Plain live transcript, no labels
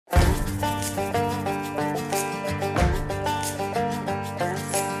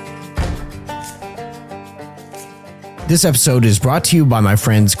This episode is brought to you by my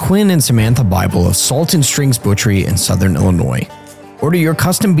friends Quinn and Samantha Bible of Salt and Strings Butchery in Southern Illinois. Order your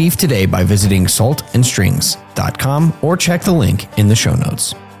custom beef today by visiting saltandstrings.com or check the link in the show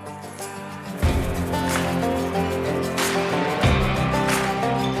notes.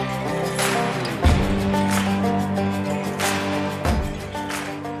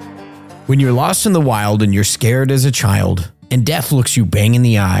 When you're lost in the wild and you're scared as a child, and death looks you bang in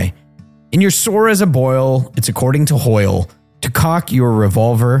the eye, and you're sore as a boil, it's according to Hoyle, to cock your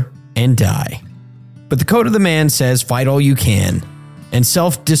revolver and die. But the code of the man says fight all you can, and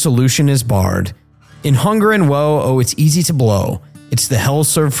self-dissolution is barred. In hunger and woe, oh, it's easy to blow. It's the hell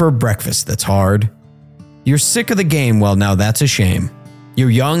served for breakfast that's hard. You're sick of the game, well now that's a shame. You're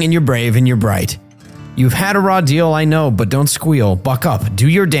young and you're brave and you're bright. You've had a raw deal, I know, but don't squeal. Buck up, do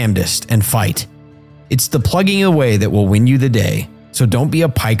your damnedest, and fight. It's the plugging away that will win you the day. So don't be a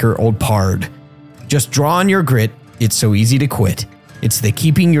piker, old pard. Just draw on your grit, it's so easy to quit. It's the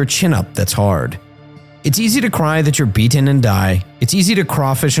keeping your chin up that's hard. It's easy to cry that you're beaten and die. It's easy to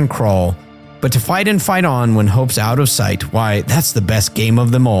crawfish and crawl. But to fight and fight on when hope's out of sight, why, that's the best game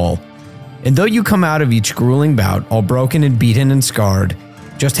of them all. And though you come out of each grueling bout, all broken and beaten and scarred,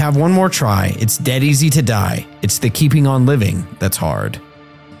 just have one more try, it's dead easy to die. It's the keeping on living that's hard.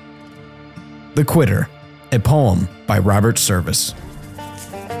 The Quitter, a poem by Robert Service.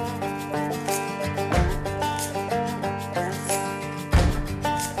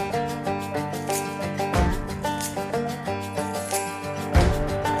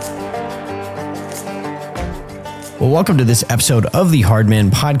 Well, welcome to this episode of the Hardman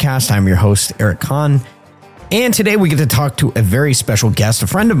Podcast. I'm your host, Eric Kahn. And today we get to talk to a very special guest, a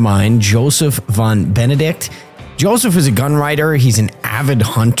friend of mine, Joseph Von Benedict. Joseph is a gun writer. He's an avid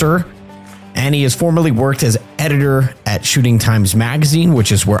hunter. And he has formerly worked as editor at Shooting Times Magazine,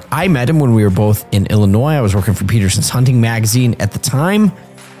 which is where I met him when we were both in Illinois. I was working for Peterson's Hunting Magazine at the time.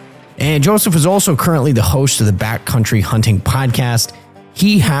 And Joseph is also currently the host of the Backcountry Hunting Podcast.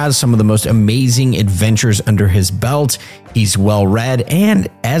 He has some of the most amazing adventures under his belt. He's well-read, and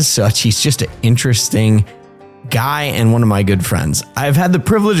as such, he's just an interesting guy and one of my good friends. I've had the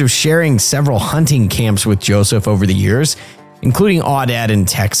privilege of sharing several hunting camps with Joseph over the years, including Aoudad in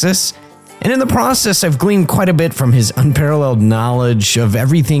Texas. And in the process, I've gleaned quite a bit from his unparalleled knowledge of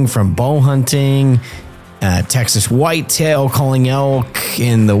everything from bow hunting, Texas whitetail, calling elk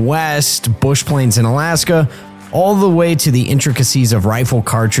in the West, bush plains in Alaska, all the way to the intricacies of rifle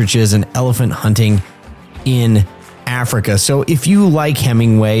cartridges and elephant hunting in Africa. So if you like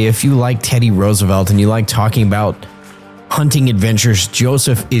Hemingway, if you like Teddy Roosevelt, and you like talking about hunting adventures,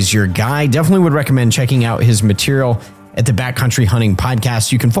 Joseph is your guy. Definitely would recommend checking out his material at the Backcountry Hunting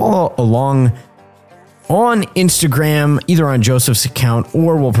Podcast. You can follow along on Instagram, either on Joseph's account,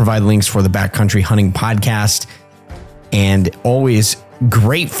 or we'll provide links for the Backcountry Hunting Podcast. And always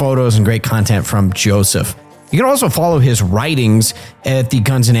great photos and great content from Joseph. You can also follow his writings at the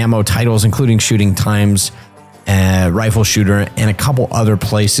Guns and Ammo titles, including Shooting Times, Rifle Shooter, and a couple other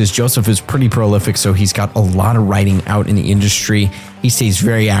places. Joseph is pretty prolific, so he's got a lot of writing out in the industry. He stays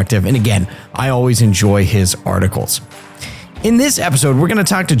very active. And again, I always enjoy his articles. In this episode, we're going to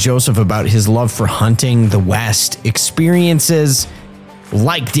talk to Joseph about his love for hunting, the West, experiences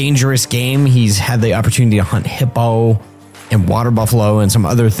like dangerous game. He's had the opportunity to hunt hippo and water buffalo and some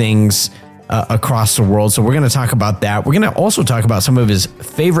other things across the world. So we're going to talk about that. We're going to also talk about some of his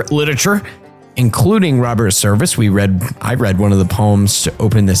favorite literature, including Robert Service. I read one of the poems to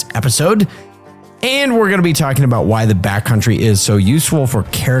open this episode. And we're going to be talking about why the backcountry is so useful for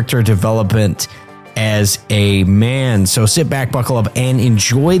character development as a man. So sit back, buckle up, and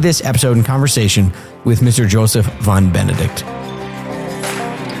enjoy this episode and conversation with Mr. Joseph Von Benedict.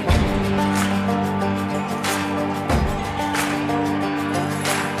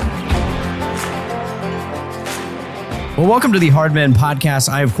 Well, welcome to the Hardman Podcast.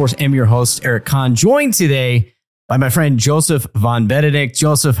 I, of course, am your host, Eric Kahn, joined today by my friend Joseph Von Benedict.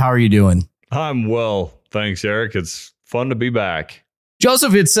 Joseph, how are you doing? I'm well. Thanks, Eric. It's fun to be back.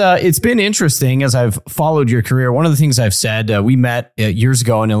 Joseph, it's been interesting as I've followed your career. One of the things I've said, we met years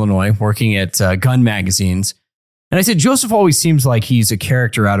ago in Illinois working at gun magazines. And I said, Joseph always seems like he's a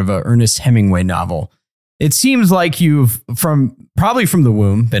character out of an Ernest Hemingway novel. It seems like you've, probably from the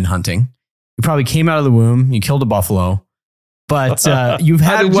womb, been hunting. You probably came out of the womb, you killed a buffalo. But you've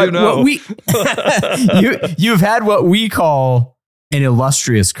had you've had what we call an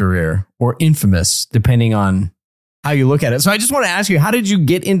illustrious career, or infamous, depending on how you look at it. So I just want to ask you, how did you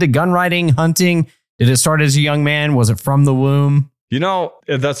get into gun riding, hunting? Did it start as a young man? Was it from the womb?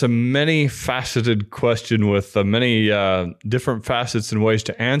 That's a many faceted question with many different facets and ways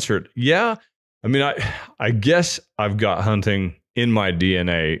to answer it. Yeah. I mean, I guess I've got hunting in my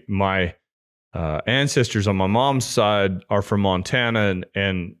DNA. My ancestors on my mom's side are from Montana,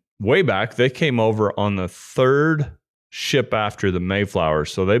 and way back, they came over on the third ship after the Mayflower.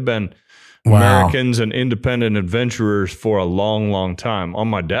 So they've been Americans and independent adventurers for a long, long time. On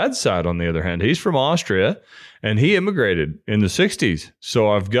my dad's side, on the other hand, he's from Austria, and he immigrated in the 60s.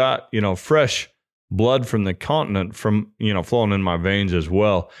 So I've got, fresh blood from the continent flowing in my veins as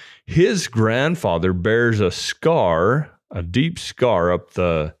well. His grandfather bears a deep scar up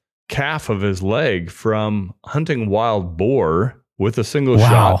the calf of his leg from hunting wild boar with a single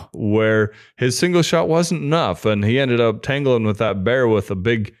shot, where his single shot wasn't enough. And he ended up tangling with that bear with a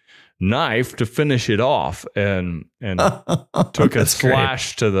big knife to finish it off, and took a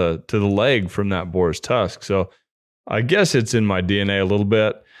slash to the leg from that boar's tusk. So I guess it's in my DNA a little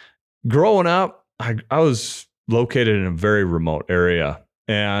bit. Growing up, I was located in a very remote area,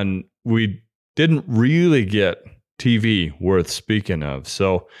 and we didn't really get TV worth speaking of.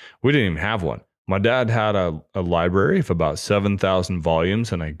 So we didn't even have one. My dad had a library of about 7,000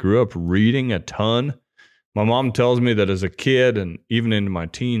 volumes, and I grew up reading a ton. My mom tells me that as a kid and even into my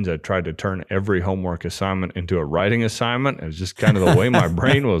teens, I tried to turn every homework assignment into a writing assignment. It was just kind of the way my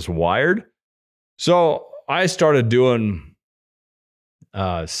brain was wired. So I started doing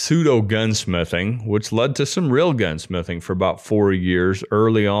pseudo gunsmithing, which led to some real gunsmithing for about 4 years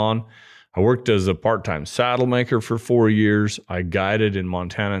early on. I worked as a part-time saddle maker for 4 years. I guided in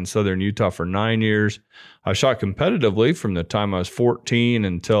Montana and southern Utah for 9 years. I shot competitively from the time I was 14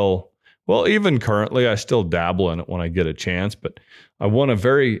 until, well, even currently, I still dabble in it when I get a chance. But I won a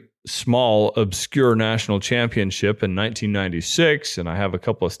very small, obscure national championship in 1996, and I have a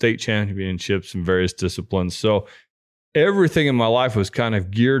couple of state championships in various disciplines. So everything in my life was kind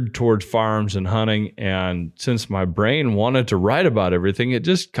of geared towards firearms and hunting. And since my brain wanted to write about everything, it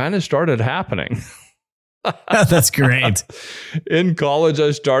just kind of started happening. That's great. In college,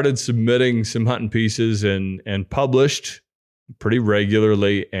 I started submitting some hunting pieces and published pretty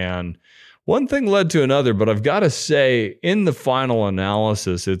regularly. And one thing led to another, but I've got to say, in the final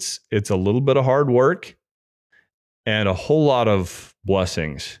analysis, it's a little bit of hard work and a whole lot of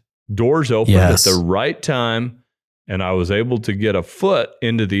blessings. Doors opened at the right time, and I was able to get a foot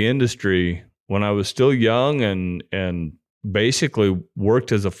into the industry when I was still young, and basically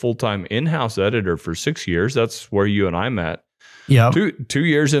worked as a full-time in-house editor for 6 years. That's where you and I met. Yeah, 2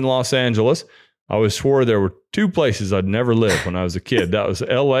 years in Los Angeles. I was swore there were two places I'd never live when I was a kid. That was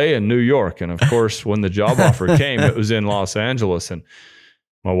LA and New York. And of course, when the job offer came, it was in Los Angeles. And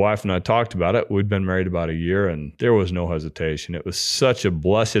my wife and I talked about it. We'd been married about a year, and there was no hesitation. It was such a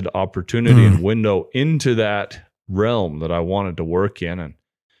blessed opportunity and window into that realm that I wanted to work in. And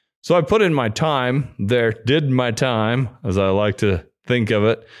so I put in my time there, did my time, as I like to think of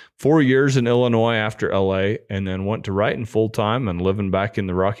it, 4 years in Illinois after LA, and then went to writing full time and living back in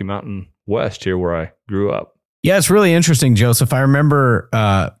the Rocky Mountain West here where I grew up. Yeah, it's really interesting, Joseph. I remember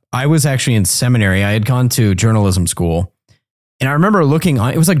I was actually in seminary. I had gone to journalism school, and I remember looking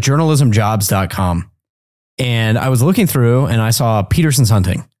on, it was like journalismjobs.com. And I was looking through and I saw Peterson's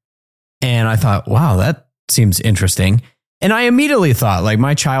Hunting. And I thought, wow, that seems interesting. And I immediately thought, like,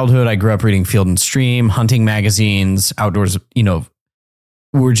 my childhood, I grew up reading Field and Stream, hunting magazines, outdoors,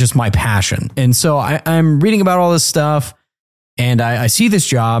 were just my passion. And so I'm reading about all this stuff, and I see this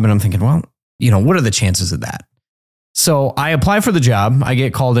job, and I'm thinking, well, what are the chances of that? So I apply for the job. I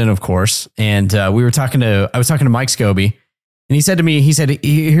get called in, of course. And I was talking to Mike Scobie, and he said to me,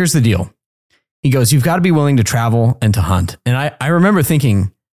 here's the deal. He goes, you've got to be willing to travel and to hunt. And I remember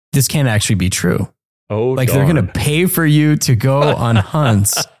thinking, this can't actually be true. Oh, like, they're going to pay for you to go on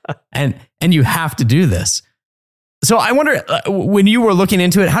hunts, and you have to do this. So I wonder, when you were looking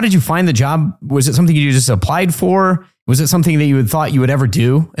into it, how did you find the job? Was it something you just applied for? Was it something that you had thought you would ever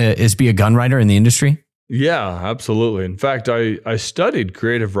do, is be a gun writer in the industry? Yeah, absolutely. In fact, I studied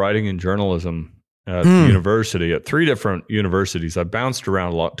creative writing and journalism at the university, at 3 different universities. I bounced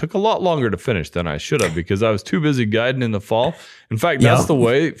around a lot. Took a lot longer to finish than I should have because I was too busy guiding in the fall. In fact, that's the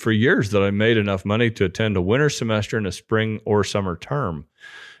way for years that I made enough money to attend a winter semester and a spring or summer term.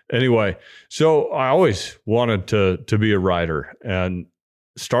 Anyway, so I always wanted to be a writer and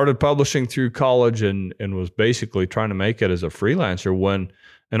started publishing through college and was basically trying to make it as a freelancer when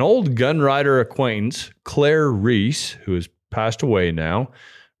an old gun writer acquaintance, Claire Reese, who has passed away now,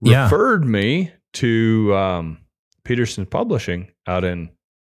 referred me to Peterson Publishing out in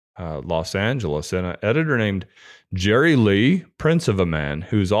Los Angeles, and an editor named Jerry Lee, Prince of a Man,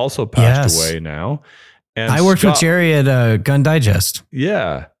 who's also passed away now. And I worked with Jerry at Gun Digest.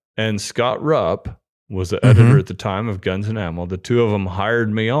 Yeah. And Scott Rupp was the editor at the time of Guns and Ammo. The two of them hired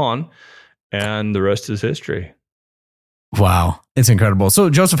me on, and the rest is history. Wow. It's incredible. So,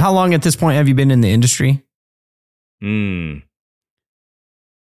 Joseph, how long at this point have you been in the industry?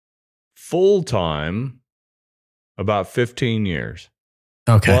 Full-time, about 15 years.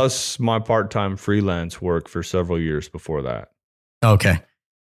 Okay. Plus my part-time freelance work for several years before that. Okay.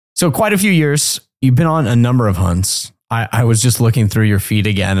 So quite a few years. You've been on a number of hunts. I was just looking through your feed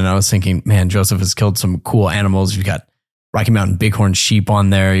again, and I was thinking, man, Joseph has killed some cool animals. You've got Rocky Mountain Bighorn sheep on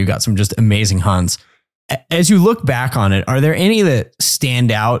there. You've got some just amazing hunts. As you look back on it, are there any that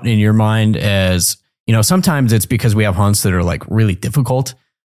stand out in your mind as, sometimes it's because we have hunts that are like really difficult.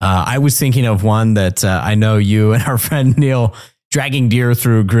 I was thinking of one that I know you and our friend Neil dragging deer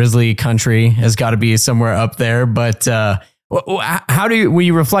through grizzly country has got to be somewhere up there. But how when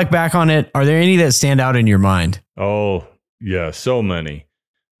you reflect back on it, are there any that stand out in your mind? Oh, yeah, so many.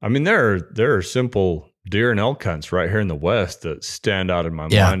 I mean, there are simple deer and elk hunts right here in the West that stand out in my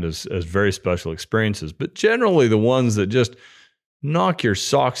mind as very special experiences. But generally, the ones that just knock your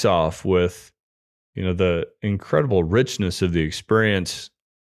socks off with, the incredible richness of the experience.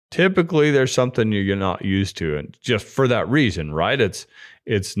 Typically, there's something you're not used to, and just for that reason, right?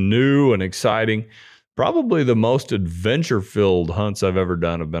 It's new and exciting. Probably the most adventure-filled hunts I've ever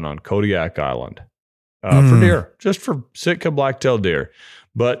done have been on Kodiak Island for deer, just for Sitka blacktail deer.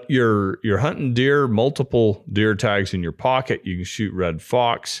 But you're hunting deer, multiple deer tags in your pocket. You can shoot red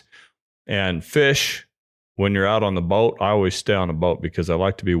fox and fish when you're out on the boat. I always stay on a boat because I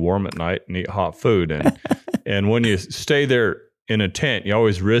like to be warm at night and eat hot food. And and when you stay there in a tent, you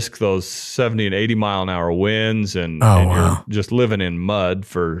always risk those 70 and 80 mile an hour winds and you're just living in mud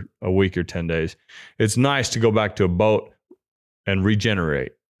for a week or 10 days. It's nice to go back to a boat and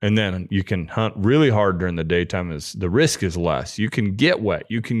regenerate. And then you can hunt really hard during the daytime as the risk is less. You can get wet,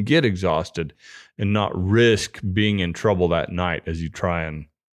 you can get exhausted and not risk being in trouble that night as you try and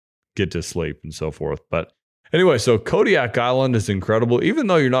get to sleep and so forth. But anyway, so Kodiak Island is incredible. Even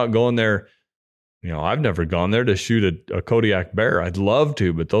though you're not going there, I've never gone there to shoot a Kodiak bear. I'd love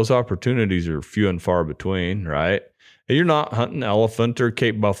to, but those opportunities are few and far between, right? And you're not hunting elephant or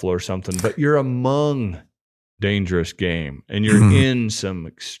Cape buffalo or something, but you're among dangerous game and you're in some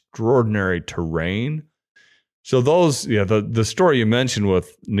extraordinary terrain. So those, the story you mentioned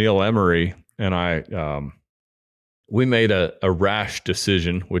with Neil Emery and I, we made a rash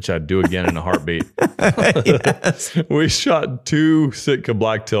decision, which I'd do again in a heartbeat. Yes. We shot 2 Sitka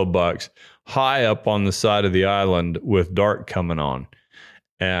blacktail bucks high up on the side of the island with dark coming on.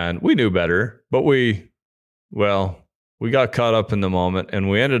 And we knew better, but we got caught up in the moment and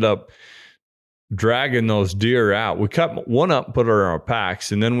we ended up dragging those deer out. We cut one up, put it in our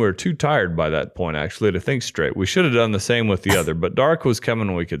packs, and then we were too tired by that point, actually, to think straight. We should have done the same with the other, but dark was coming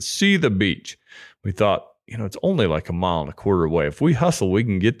and we could see the beach. We thought, it's only like a mile and a quarter away. If we hustle, we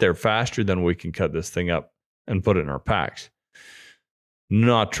can get there faster than we can cut this thing up and put it in our packs.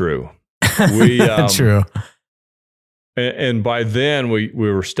 Not true. True. And by then we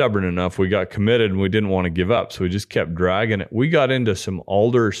were stubborn enough. We got committed and we didn't want to give up. So we just kept dragging it. We got into some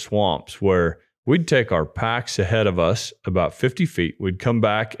alder swamps where we'd take our packs ahead of us about 50 feet. We'd come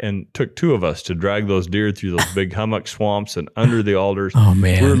back and took 2 of us to drag those deer through those big hummock swamps and under the alders. Oh,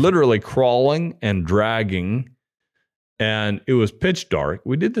 man. We were literally crawling and dragging, and it was pitch dark.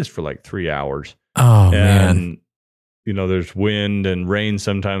 We did this for like 3 hours. Oh, man. There's wind and rain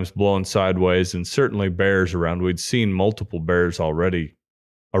sometimes blowing sideways, and certainly bears around. We'd seen multiple bears already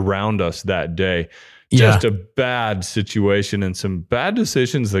around us that day. Just a bad situation and some bad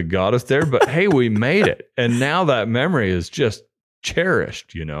decisions that got us there. But hey, we made it. And now that memory is just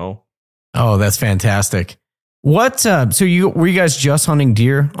cherished, Oh, that's fantastic. What, were you guys just hunting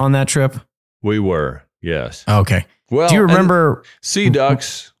deer on that trip? We were, yes. Okay. Well, do you remember sea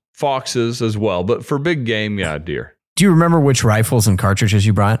ducks, foxes as well, but for big game, deer. Do you remember which rifles and cartridges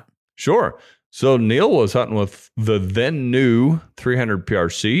you brought? Sure. So Neil was hunting with the then new 300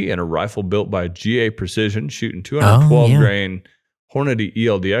 PRC and a rifle built by GA Precision, shooting 212 grain Hornady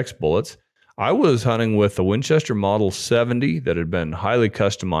ELDX bullets. I was hunting with the Winchester Model 70 that had been highly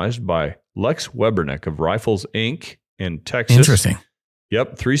customized by Lex Webernick of Rifles Inc. in Texas. Interesting.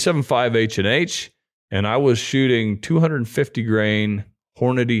 Yep, 375 H&H, and I was shooting 250 grain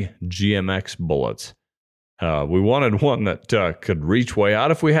Hornady GMX bullets. We wanted one that could reach way out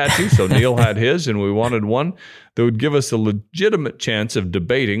if we had to, so Neil had his, and we wanted one that would give us a legitimate chance of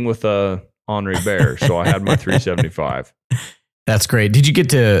debating with Henri Bear, so I had my 375. That's great. Did you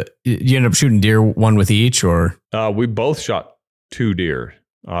end up shooting deer one with each, or? We both shot 2 deer.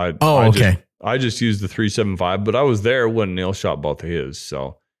 I okay. I just used the 375, but I was there when Neil shot both of his.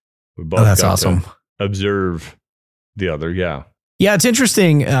 So we both that's got awesome. to observe the other. Yeah. Yeah, it's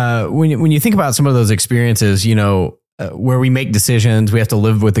interesting when you think about some of those experiences, where we make decisions, we have to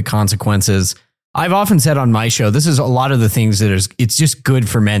live with the consequences. I've often said on my show, this is a lot of the things it's just good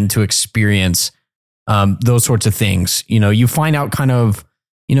for men to experience those sorts of things. You find out kind of,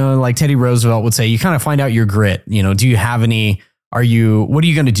 like Teddy Roosevelt would say, you kind of find out your grit. Do you have any, what are you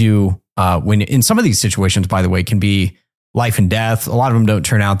going to do when in some of these situations, by the way, can be life and death. A lot of them don't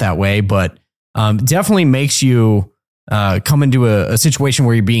turn out that way, but definitely makes you come into a situation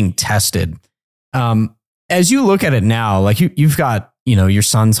where you're being tested. As you look at it now, like you've got, your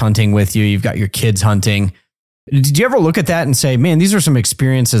son's hunting with you, you've got your kids hunting. Did you ever look at that and say, man, these are some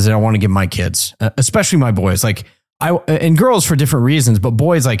experiences that I want to give my kids, especially my boys, and girls for different reasons, but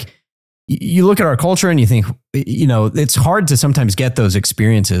boys, like you look at our culture and you think, it's hard to sometimes get those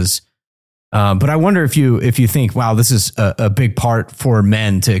experiences. But I wonder if you think, wow, this is a big part for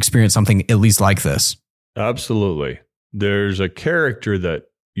men to experience something at least like this. Absolutely. There's a character that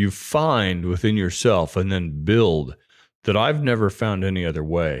you find within yourself and then build that I've never found any other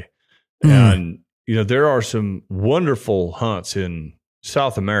way. And, there are some wonderful hunts in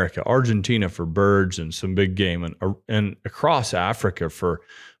South America, Argentina for birds and some big game, and across Africa for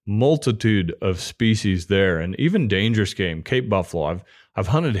multitude of species there, and even dangerous game, Cape Buffalo. I've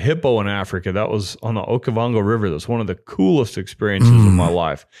hunted hippo in Africa. That was on the Okavango River. That's one of the coolest experiences of my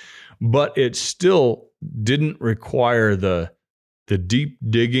life. But it still didn't require the deep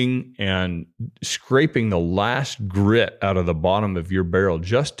digging and scraping the last grit out of the bottom of your barrel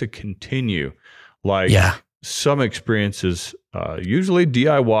just to continue. Some experiences, usually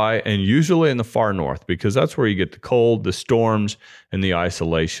DIY and usually in the far north, because that's where you get the cold, the storms, and the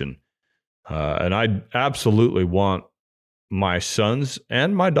isolation. And I absolutely want my sons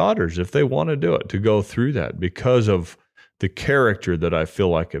and my daughters, if they want to do it, to go through that because of the character that I feel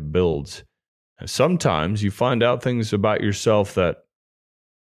like it builds. And sometimes you find out things about yourself that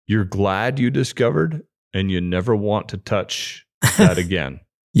you're glad you discovered and you never want to touch that again.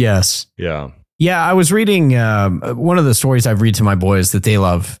 Yes. Yeah. Yeah, I was reading one of the stories I've read to my boys that they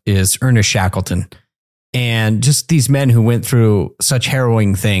love is Ernest Shackleton, and just these men who went through such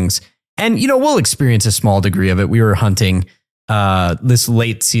harrowing things. And, we'll experience a small degree of it. We were hunting this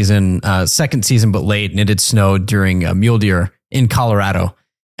late season, second season, but late, and it had snowed during mule deer in Colorado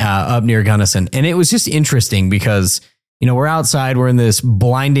up near Gunnison. And it was just interesting because, we're outside, we're in this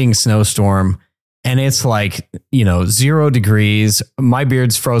blinding snowstorm. And it's 0 degrees. My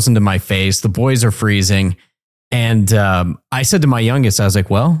beard's frozen to my face. The boys are freezing. And I said to my youngest, I was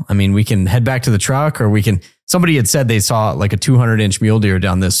like, well, I mean, we can head back to the truck, or somebody had said they saw like a 200-inch mule deer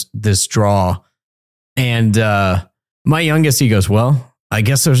down this draw. And my youngest, he goes, well, I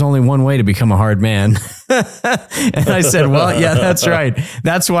guess there's only one way to become a hard man. And I said, well, yeah, that's right.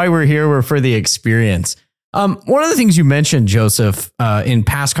 That's why we're here. We're for the experience. One of the things you mentioned, Joseph, in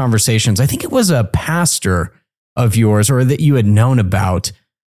past conversations, I think it was a pastor of yours or that you had known about.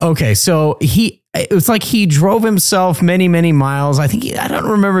 Okay, so it was like he drove himself many, many miles. I think I don't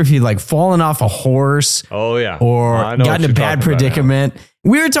remember if he'd fallen off a horse. Oh yeah, or gotten in a bad predicament.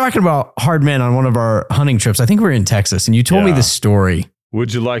 We were talking about hard men on one of our hunting trips. I think we were in Texas, and you told me this story.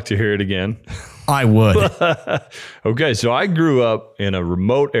 Would you like to hear it again? I would. Okay, so I grew up in a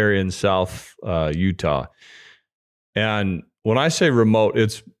remote area in South Utah. And when I say remote,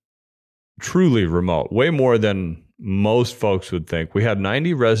 it's truly remote, way more than most folks would think. We had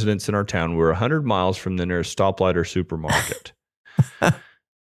 90 residents in our town. We were 100 miles from the nearest stoplight or supermarket.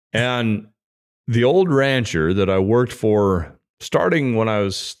 And the old rancher that I worked for, starting when I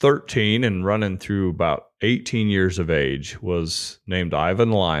was 13 and running through about 18 years of age, was named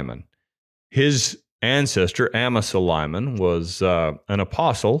Ivan Lyman. His ancestor, Amasa Lyman, was an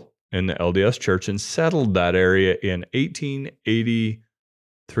apostle in the LDS Church and settled that area in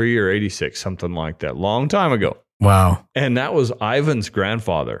 1883 or 86, something like that, long time ago. Wow. And that was Ivan's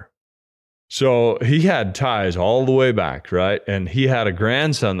grandfather. So he had ties all the way back, right? And he had a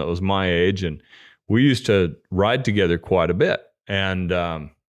grandson that was my age, and we used to ride together quite a bit. And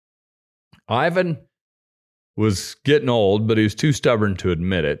Ivan was getting old, but he was too stubborn to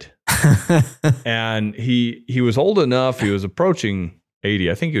admit it. And he was old enough, he was approaching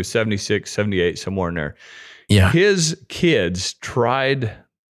 80. I think he was 76, 78, somewhere in there. Yeah. His kids tried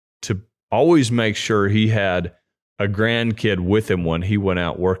to always make sure he had a grandkid with him when he went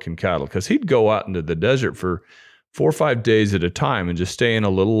out working cattle, because he'd go out into the desert for 4 or 5 days at a time and just stay in a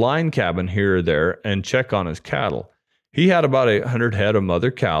little line cabin here or there and check on his cattle. He had about 800 head of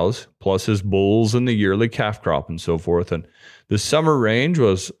mother cows, plus his bulls and the yearly calf crop and so forth. And the summer range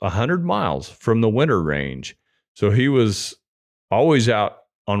was 100 miles from the winter range. So he was always out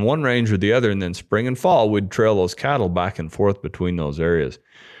on one range or the other, and then spring and fall, we'd trail those cattle back and forth between those areas.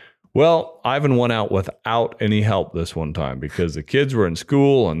 Well, Ivan went out without any help this one time because the kids were in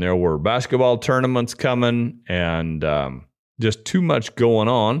school and there were basketball tournaments coming and just too much going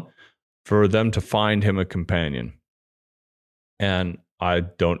on for them to find him a companion. And I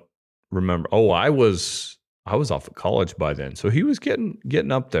don't remember. Oh, I was off at college by then. So he was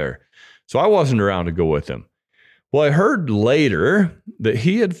getting up there. So I wasn't around to go with him. Well, I heard later that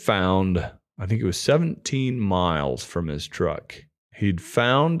he had found, I think it was 17 miles from his truck, he'd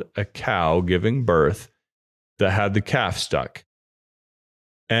found a cow giving birth that had the calf stuck.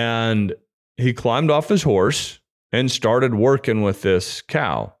 And he climbed off his horse and started working with this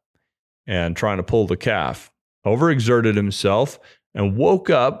cow and trying to pull the calf. Overexerted himself and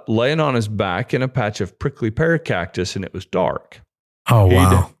woke up laying on his back in a patch of prickly pear cactus, and it was dark. Oh,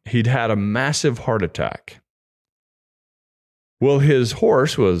 wow. He'd had a massive heart attack. Well, his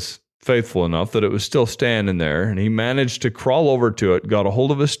horse was faithful enough that it was still standing there, and he managed to crawl over to it, got a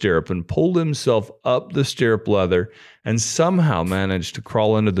hold of a stirrup, and pulled himself up the stirrup leather, and somehow managed to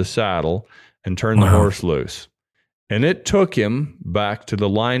crawl into the saddle and turn the horse loose. And it took him back to the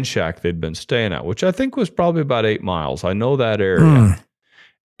line shack they'd been staying at, which I think was probably about 8 miles. I know that area.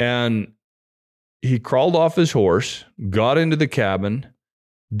 And he crawled off his horse, got into the cabin,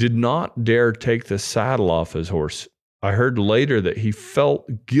 did not dare take the saddle off his horse. I heard later that he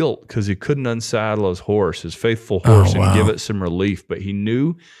felt guilt because he couldn't unsaddle his horse, his faithful horse, and give it some relief. But he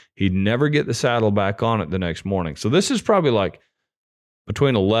knew he'd never get the saddle back on it the next morning. So this is probably like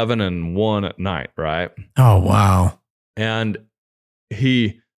between 11 and 1 at night, right? Oh, wow. And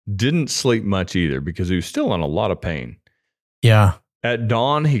he didn't sleep much either because he was still in a lot of pain. Yeah. At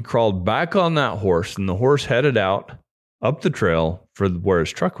dawn, he crawled back on that horse, and the horse headed out up the trail for where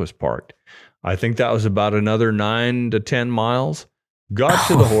his truck was parked. I think that was about another 9 to 10 miles. Got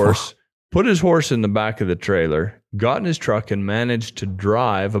to the horse, put his horse in the back of the trailer, got in his truck, and managed to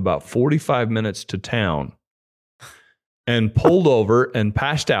drive about 45 minutes to town and pulled over and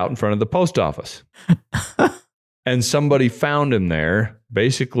passed out in front of the post office. And somebody found him there,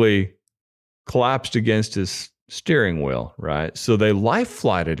 basically collapsed against his steering wheel, right? So they life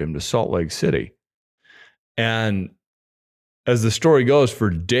flighted him to Salt Lake City. And as the story goes, for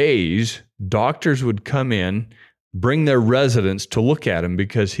days, doctors would come in, bring their residents to look at him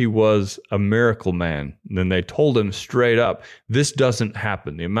because he was a miracle man. And then they told him straight up, this doesn't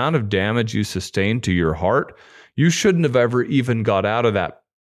happen. The amount of damage you sustained to your heart, you shouldn't have ever even got out of that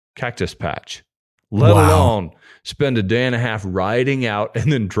cactus patch, let alone spend a day and a half riding out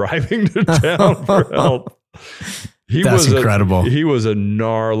and then driving to town for help. That's incredible. He was a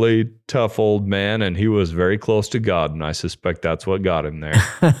gnarly, tough old man, and he was very close to God, and I suspect that's what got him there.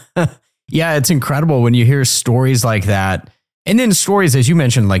 Yeah, it's incredible when you hear stories like that. And then stories, as you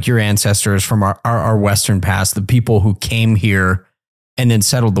mentioned, like your ancestors from our Western past, the people who came here and then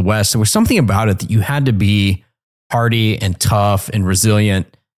settled the West. There was something about it that you had to be hardy and tough and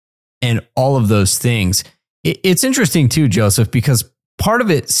resilient and all of those things. It's interesting too, Joseph, because part of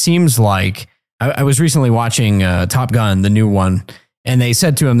it seems like I was recently watching Top Gun, the new one, and they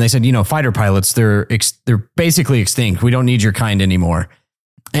said to him, fighter pilots, they're basically extinct. We don't need your kind anymore.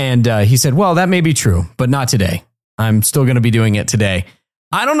 And he said, well, that may be true, but not today. I'm still going to be doing it today.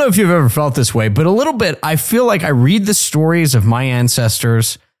 I don't know if you've ever felt this way, but a little bit, I feel like I read the stories of my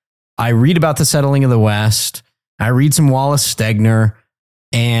ancestors. I read about the settling of the West. I read some Wallace Stegner,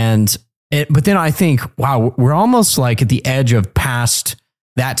 but then I think, wow, we're almost like at the edge of past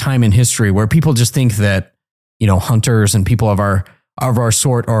that time in history where people just think that, hunters and people of our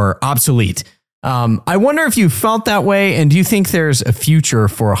sort are obsolete. I wonder if you felt that way, and do you think there's a future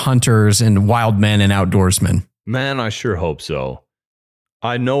for hunters and wild men and outdoorsmen? Man, I sure hope so.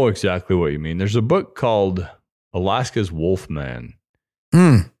 I know exactly what you mean. There's a book called Alaska's Wolfman.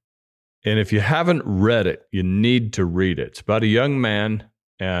 And if you haven't read it, you need to read it. It's about a young man,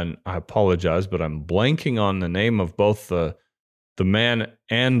 and I apologize, but I'm blanking on the name of both the man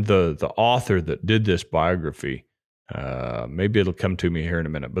and the author that did this biography. Maybe it'll come to me here in a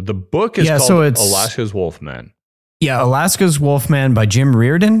minute. But the book is called Alaska's Wolfman. Yeah, Alaska's Wolfman by Jim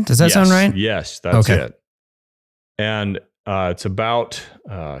Reardon. Does that sound right? Yes, that's it. And it's about,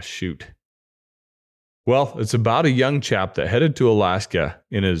 it's about a young chap that headed to Alaska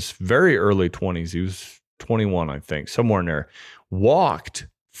in his very early 20s. He was 21, I think, somewhere in there. Walked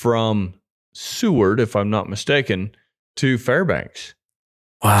from Seward, if I'm not mistaken, to Fairbanks.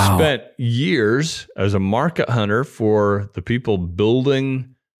 Wow. Spent years as a market hunter for the people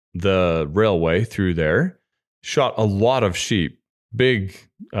building the railway through there. Shot a lot of sheep, big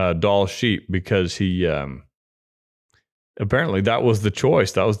Dall sheep, because he apparently that was the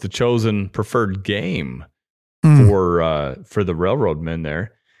choice. That was the chosen preferred game for the railroad men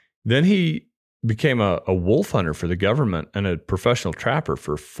there. Then he became a wolf hunter for the government and a professional trapper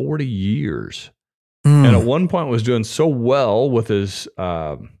for 40 years. And at one point was doing so well with his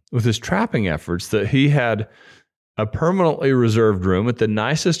trapping efforts that he had a permanently reserved room at the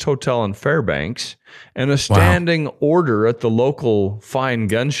nicest hotel in Fairbanks and a standing order at the local fine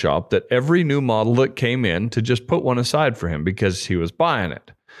gun shop that every new model that came in to just put one aside for him because he was buying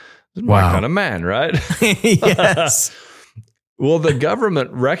it. This is my kind of man, right? Yes. Well, the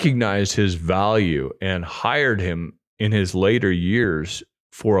government recognized his value and hired him in his later years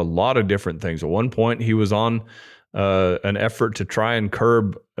for a lot of different things. At one point, he was on an effort to try and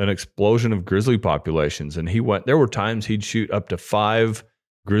curb an explosion of grizzly populations. And there were times he'd shoot up to 5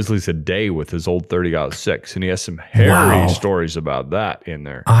 grizzlies a day with his old 30-06. And he has some hairy stories about that in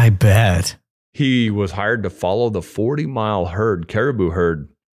there. I bet. He was hired to follow the 40-mile caribou herd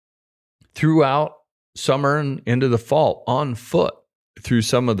throughout summer and into the fall on foot through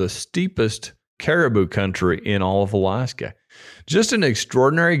some of the steepest caribou country in all of Alaska. Just an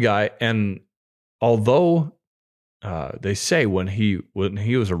extraordinary guy. And although they say when he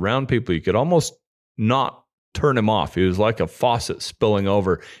was around people, you could almost not turn him off. He was like a faucet spilling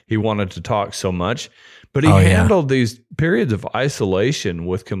over. He wanted to talk so much, but he handled these periods of isolation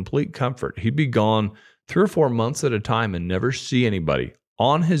with complete comfort. He'd be gone 3 or 4 months at a time and never see anybody,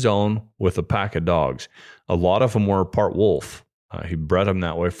 on his own with a pack of dogs. A lot of them were part wolf. He bred them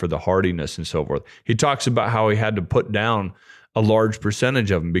that way for the hardiness and so forth. He talks about how he had to put down a large percentage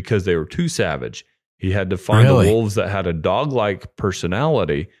of them because they were too savage. He had to find the wolves that had a dog-like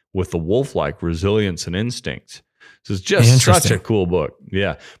personality with the wolf-like resilience and instincts. So it's just such a cool book.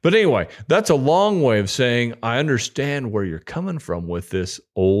 Yeah. But anyway, that's a long way of saying I understand where you're coming from with this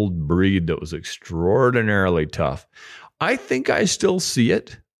old breed that was extraordinarily tough. I think I still see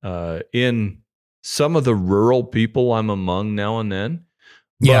it in some of the rural people I'm among now and then.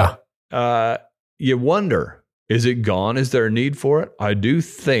 But, you wonder, is it gone? Is there a need for it? I do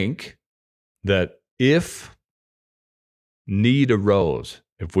think that if need arose,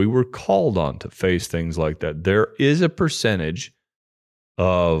 if we were called on to face things like that, there is a percentage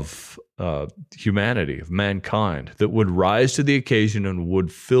of humanity, of mankind, that would rise to the occasion and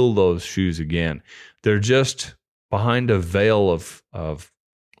would fill those shoes again. They're just behind a veil of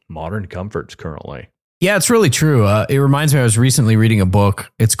modern comforts currently. Yeah, it's really true. It reminds me, I was recently reading a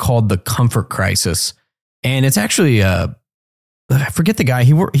book. It's called The Comfort Crisis. And it's actually, I forget the guy.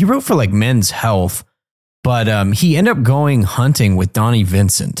 He wrote for like Men's Health, but he ended up going hunting with Donnie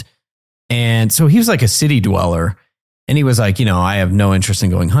Vincent. And so he was like a city dweller. And he was like, I have no interest in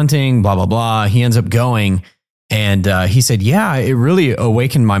going hunting, blah, blah, blah. He ends up going. And he said, yeah, it really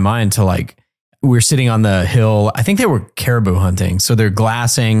awakened my mind to like, we're sitting on the hill. I think they were caribou hunting. So they're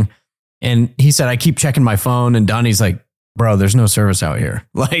glassing. And he said, I keep checking my phone. And Donnie's like, bro, there's no service out here.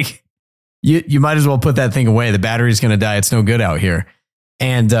 Like, you might as well put that thing away. The battery's going to die. It's no good out here.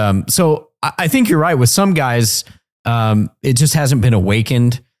 And so I think you're right. With some guys, it just hasn't been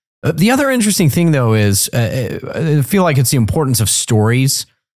awakened. The other interesting thing, though, is I feel like it's the importance of stories.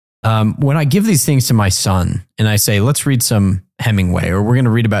 When I give these things to my son and I say, let's read some Hemingway, or we're going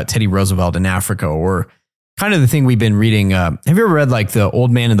to read about Teddy Roosevelt in Africa, or kind of the thing we've been reading. Have you ever read like The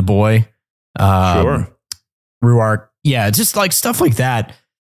Old Man and the Boy? Sure. Ruark. Yeah, just like stuff like that.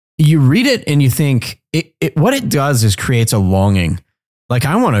 You read it and you think what it does is creates a longing. Like,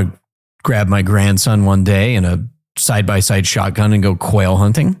 I want to grab my grandson one day in a side-by-side shotgun and go quail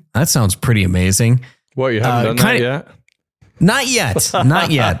hunting. That sounds pretty amazing. What, you haven't done that yet? Not yet.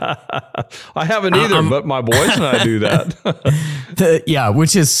 Not yet. I haven't either, but my boys and I do that. Yeah,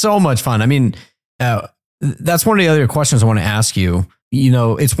 which is so much fun. I mean, that's one of the other questions I want to ask you.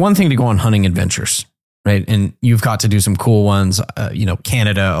 It's one thing to go on hunting adventures, right? And you've got to do some cool ones,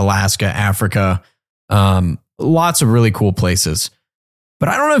 Canada, Alaska, Africa, lots of really cool places. But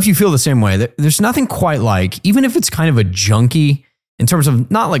I don't know if you feel the same way. There's nothing quite like, even if it's kind of a junkie in terms of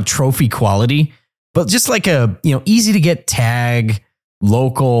not like trophy quality, but just like a, easy to get tag,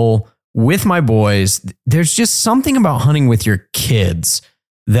 local, with my boys. There's just something about hunting with your kids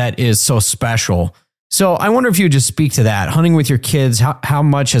that is so special. So I wonder if you would just speak to that. Hunting with your kids, how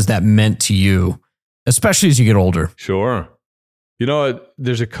much has that meant to you, especially as you get older? Sure.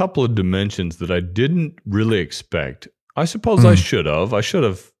 There's a couple of dimensions that I didn't really expect. I suppose I should have. I should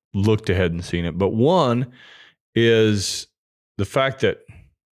have looked ahead and seen it. But one is the fact that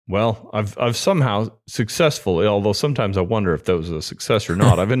Well, I've somehow successfully, although sometimes I wonder if that was a success or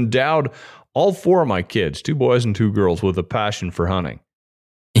not, I've endowed all 4 of my kids, 2 boys and 2 girls, with a passion for hunting.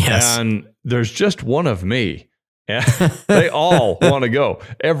 Yes. And there's just one of me. And they all want to go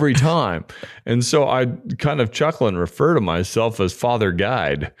every time. And so I kind of chuckle and refer to myself as Father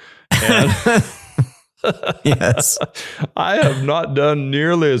Guide. And Yes. I have not done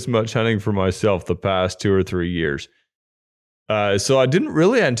nearly as much hunting for myself the past 2 or 3 years. So I didn't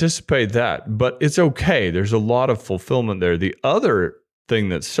really anticipate that, but it's okay. There's a lot of fulfillment there. The other thing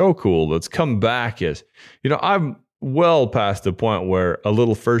that's so cool that's come back is, I'm well past the point where a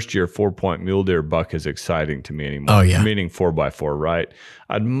little first-year 4-point mule deer buck is exciting to me anymore. Oh, yeah. Meaning 4x4, right?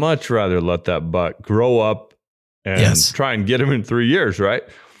 I'd much rather let that buck grow up and try and get him in 3 years, right?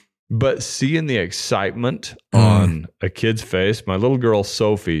 But seeing the excitement on a kid's face, my little girl,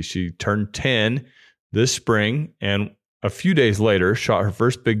 Sophie, she turned 10 this spring, and a few days later shot her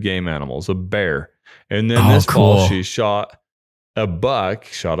first big game animals, a bear. And then this fall, she shot a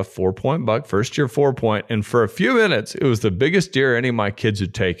 4-point buck, first year 4-point. And for a few minutes, it was the biggest deer any of my kids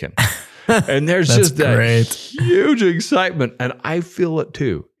had taken. And there's just that huge excitement. And I feel it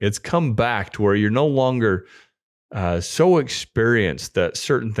too. It's come back to where you're no longer so experienced that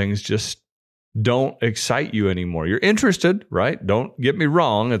certain things just don't excite you anymore. You're interested, right? Don't get me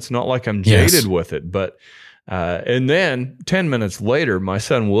wrong. It's not like I'm jaded with it. But and then 10 minutes later, my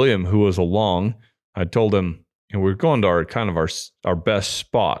son William, who was along, I told him, and we're going to our best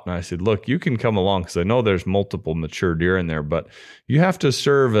spot. And I said, look, you can come along because I know there's multiple mature deer in there, but you have to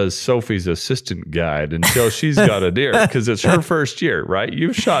serve as Sophie's assistant guide until she's got a deer because it's her first year, right?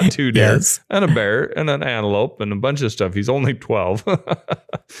 You've shot 2 deer and a bear and an antelope and a bunch of stuff. He's only 12.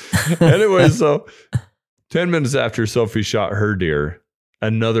 Anyway, so 10 minutes after Sophie shot her deer,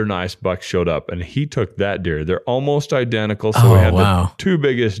 another nice buck showed up and he took that deer. They're almost identical. So we had the 2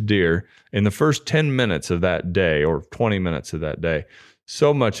 biggest deer in the first 10 minutes of that day or 20 minutes of that day.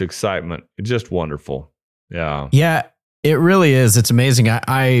 So much excitement. It's just wonderful. Yeah. Yeah, it really is. It's amazing.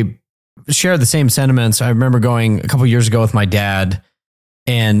 I share the same sentiments. I remember going a couple years ago with my dad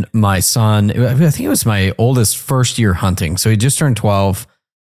and my son. I think it was my oldest first year hunting. So he just turned 12.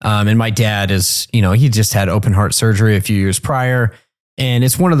 And my dad is, he just had open heart surgery a few years prior. And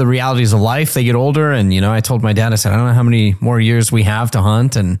it's one of the realities of life. They get older. And, I told my dad, I said, I don't know how many more years we have to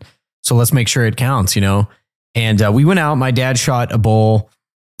hunt. And so let's make sure it counts, And we went out. My dad shot a bull.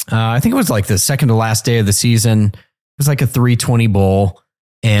 I think it was like the second to last day of the season. It was like a 320 bull,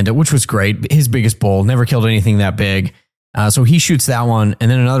 and which was great. His biggest bull, never killed anything that big. So he shoots that one.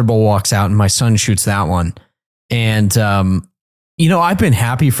 And then another bull walks out and my son shoots that one. And, I've been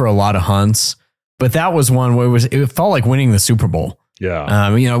happy for a lot of hunts, but that was one where it felt like winning the Super Bowl. Yeah.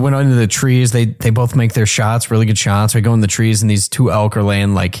 Went into the trees. They both make their shots, really good shots. We go in the trees and these 2 elk are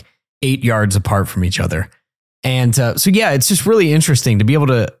laying like 8 yards apart from each other. And it's just really interesting to be able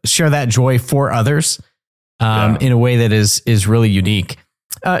to share that joy for others in a way that is really unique.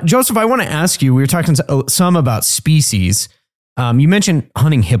 Joseph, I want to ask you, we were talking some about species. You mentioned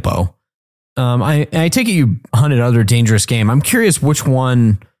hunting hippo. I take it you hunted other dangerous game. I'm curious which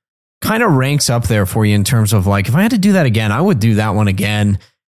one kind of ranks up there for you in terms of like, if I had to do that again, I would do that one again,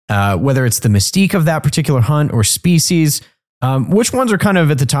 whether it's the mystique of that particular hunt or species. Which ones are kind of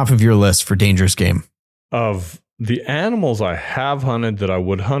at the top of your list for dangerous game? Of the animals I have hunted that I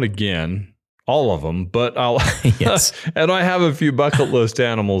would hunt again, all of them, but and I have a few bucket list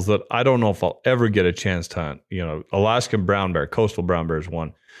animals that I don't know if I'll ever get a chance to hunt. Alaskan brown bear, coastal brown bear is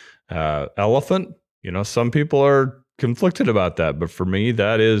one. Elephant, some people are conflicted about that, but for me,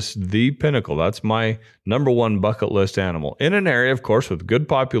 that is the pinnacle. That's my number one bucket list animal in an area, of course, with good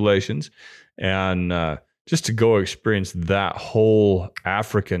populations, and just to go experience that whole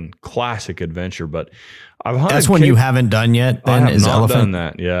African classic adventure. But I've hunted. That's one you haven't done yet. Then I have not done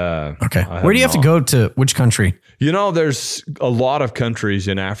that. Yeah. Okay. Where do you have to go to? Which country? There's a lot of countries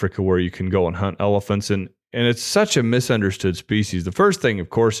in Africa where you can go and hunt elephants, and it's such a misunderstood species. The first thing,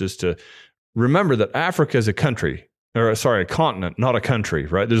 of course, is to remember that Africa is a country. A continent, not a country,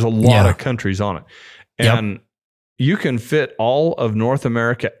 right? There's a lot of countries on it. And you can fit all of North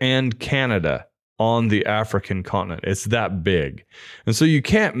America and Canada on the African continent. It's that big. And so you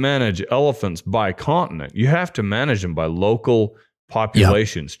can't manage elephants by continent. You have to manage them by local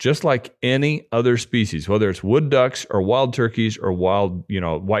populations, just like any other species, whether it's wood ducks or wild turkeys or wild,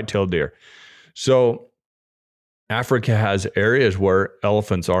 white-tailed deer. So Africa has areas where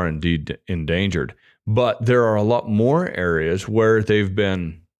elephants are indeed endangered. But there are a lot more areas where they've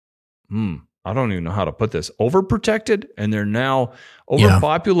been, I don't even know how to put this, overprotected, and they're now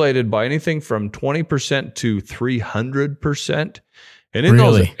overpopulated by anything from 20% to 300%. And in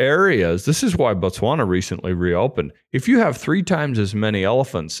Really? those areas, this is why Botswana recently reopened. If you have 3 times as many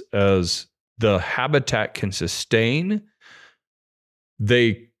elephants as the habitat can sustain,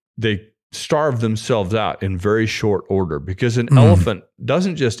 they starve themselves out in very short order, because an elephant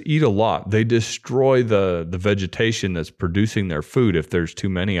doesn't just eat a lot. They destroy the vegetation that's producing their food if there's too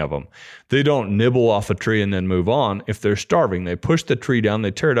many of them. They don't nibble off a tree and then move on. If they're starving, they push the tree down,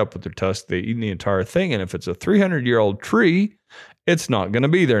 they tear it up with their tusks, they eat the entire thing. And if it's a 300-year-old tree, it's not going to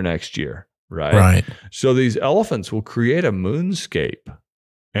be there next year, right? Right. So these elephants will create a moonscape,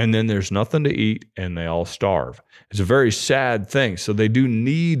 and then there's nothing to eat and they all starve. It's a very sad thing. So they do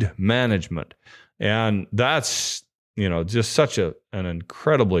need management. And that's, just such an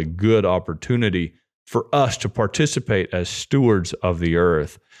incredibly good opportunity for us to participate as stewards of the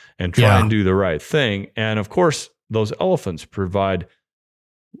earth and try and do the right thing. And of course, those elephants provide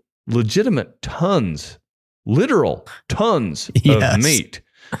legitimate literal tons of meat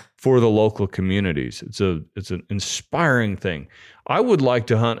for the local communities. It's an inspiring thing. I would like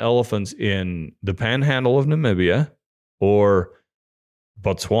to hunt elephants in the panhandle of Namibia, or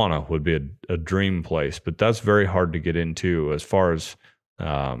Botswana would be a dream place, but that's very hard to get into as far as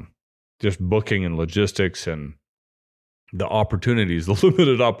just booking and logistics and the opportunities, the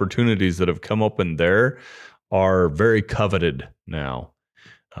limited opportunities that have come up in there are very coveted now.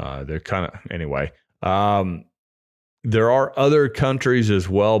 They're kind of, anyway. There are other countries as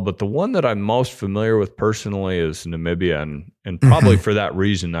well, but the one that I'm most familiar with personally is Namibia, and probably for that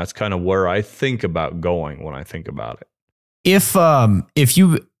reason, that's kind of where I think about going when I think about it. If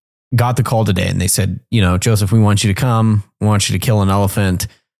you got the call today and they said, Joseph, we want you to come, we want you to kill an elephant,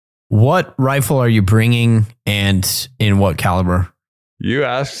 what rifle are you bringing and in what caliber? You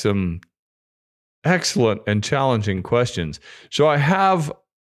ask some excellent and challenging questions. So I have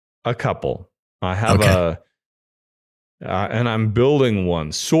a couple. I have and I'm building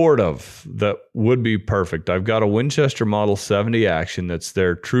one, sort of, that would be perfect. I've got a Winchester Model 70 Action that's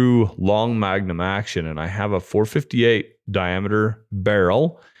their true long magnum action, and I have a 458 diameter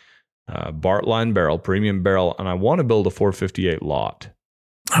barrel, Bartline barrel, premium barrel, and I want to build a 458 lot.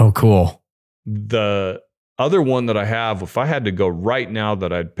 Oh, cool. The other one that I have, if I had to go right now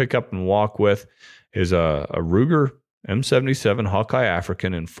that I'd pick up and walk with, is a Ruger M77 Hawkeye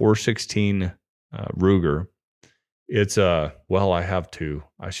African and 416 Ruger. It's I have two.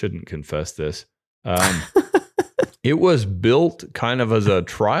 I shouldn't confess this. It was built kind of as a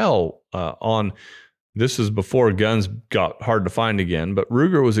trial this is before guns got hard to find again, but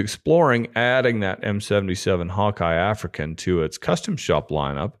Ruger was exploring adding that M77 Hawkeye African to its custom shop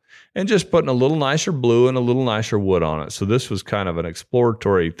lineup and just putting a little nicer blue and a little nicer wood on it. So this was kind of an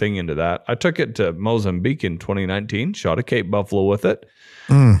exploratory thing into that. I took it to Mozambique in 2019, shot a Cape Buffalo with it,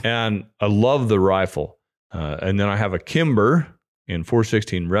 and I love the rifle. And then I have a Kimber in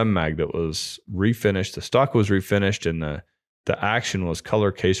 416 Rem Mag that was refinished. The stock was refinished, and the action was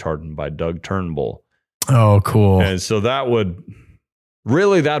color case hardened by Doug Turnbull. Oh, cool. And so that'd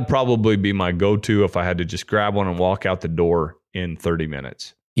probably be my go-to if I had to just grab one and walk out the door in 30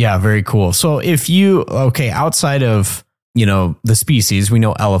 minutes. Yeah, very cool. So if outside of, the species, we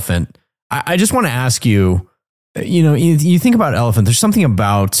know elephant. I just want to ask you, you think about elephant, there's something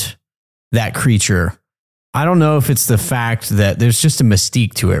about that creature. I don't know if it's the fact that there's just a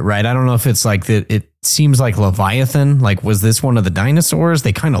mystique to it, right? I don't know if it's like that. It seems like Leviathan. Like, was this one of the dinosaurs?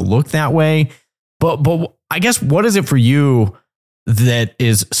 They kind of look that way. But I guess, what is it for you that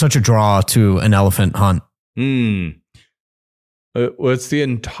is such a draw to an elephant hunt? Well, it's the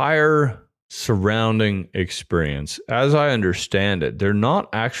entire surrounding experience. As I understand it, they're not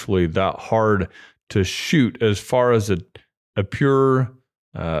actually that hard to shoot as far as a pure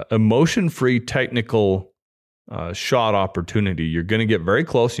emotion-free technical shot opportunity. You're going to get very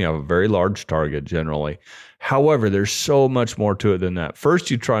close and you have a very large target generally. However, there's so much more to it than that. First,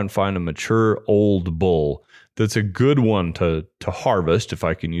 you try and find a mature old bull that's a good one to harvest, if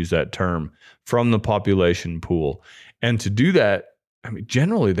I can use that term, from the population pool. And to do that,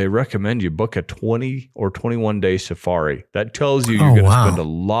 generally they recommend you book a 20 or 21 day safari. That tells you you're going to spend a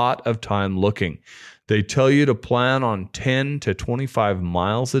lot of time looking. They tell you to plan on 10 to 25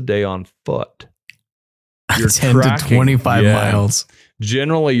 miles a day on foot. You're 10 to 25 miles.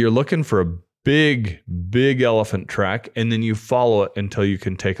 Generally, you're looking for a big elephant track, and then you follow it until you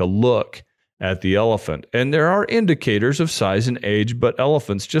can take a look at the elephant. And there are indicators of size and age, but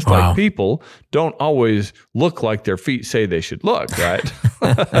elephants, just like people, don't always look like their feet say they should look, right?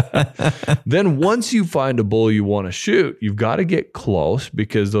 Then once you find a bull you want to shoot, you've got to get close,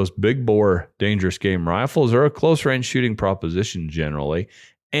 because those big bore dangerous game rifles are a close range shooting proposition generally.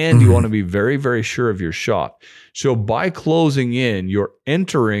 and you want to be very, very sure of your shot. So by closing in, you're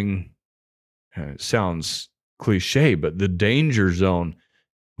entering, sounds cliche, but the danger zone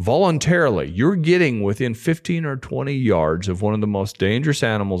voluntarily. You're getting within 15 or 20 yards of one of the most dangerous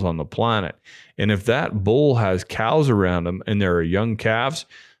animals on the planet. And if that bull has cows around him and there are young calves,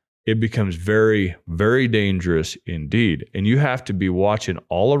 it becomes very, very dangerous indeed. And you have to be watching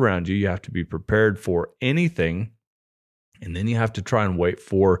all around you. You have to be prepared for anything. And then you have to try and wait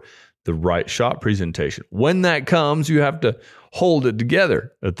for the right shot presentation. When that comes, you have to hold it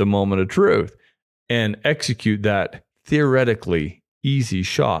together at the moment of truth and execute that theoretically easy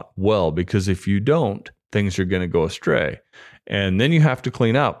shot well, because if you don't, things are going to go astray. And then you have to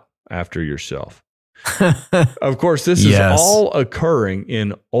clean up after yourself. Of course, this is all occurring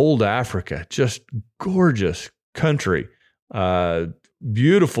in old Africa, just gorgeous country.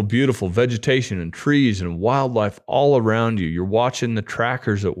 Beautiful, beautiful vegetation and trees and wildlife all around you. You're watching the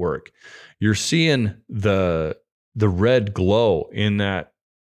trackers at work. You're seeing the red glow in that,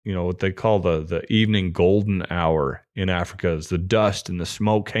 what they call the evening golden hour in Africa, is the dust and the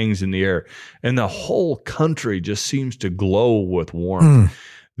smoke hangs in the air. And the whole country just seems to glow with warmth.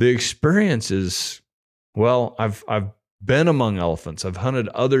 The experience is, well, I've been among elephants. I've hunted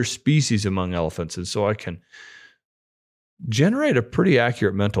other species among elephants. And so I can generate a pretty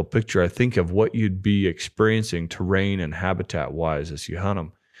accurate mental picture, I think, of what you'd be experiencing terrain and habitat wise as you hunt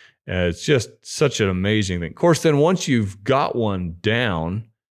them. It's just such an amazing thing. Of course, then once you've got one down,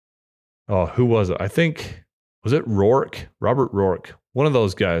 who was it? I think, was it Rourke? Robert Rourke. One of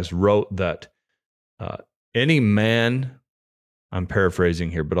those guys wrote that any man, I'm paraphrasing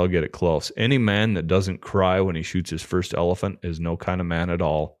here, but I'll get it close. Any man that doesn't cry when he shoots his first elephant is no kind of man at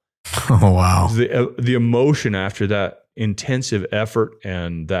all. Oh, wow. The emotion after that intensive effort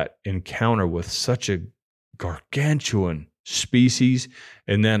and that encounter with such a gargantuan species,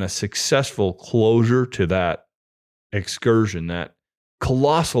 and then a successful closure to that excursion, that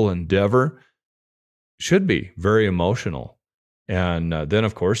colossal endeavor, should be very emotional. And then,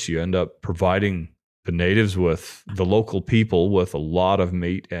 of course, you end up providing the natives with the local people with a lot of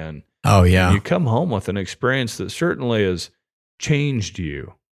meat. And you come home with an experience that certainly has changed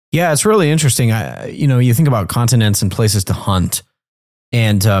you. Yeah, it's really interesting. You think about continents and places to hunt.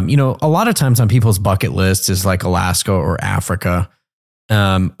 And, a lot of times on people's bucket lists is like Alaska or Africa.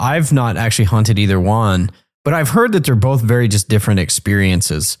 I've not actually hunted either one, but I've heard that they're both very just different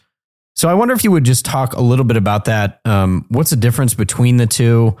experiences. So I wonder if you would just talk a little bit about that. What's the difference between the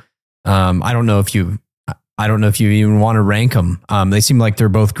two? I don't know if you even want to rank them. They seem like they're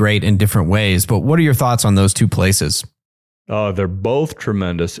both great in different ways, but what are your thoughts on those two places? They're both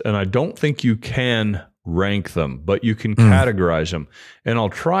tremendous, and I don't think you can rank them, but you can categorize them. And I'll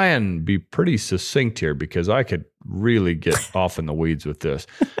try and be pretty succinct here because I could really get off in the weeds with this.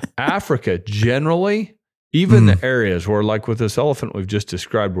 Africa, generally, even the areas where, like with this elephant we've just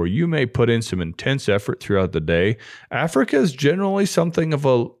described, where you may put in some intense effort throughout the day, Africa is generally something of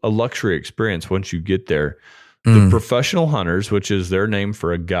a luxury experience once you get there. The professional hunters, which is their name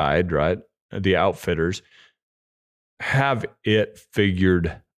for a guide, right? The outfitters, have it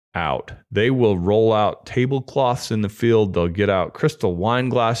figured out. They will roll out tablecloths in the field. They'll get out crystal wine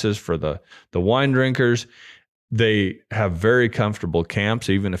glasses for the wine drinkers. They have very comfortable camps,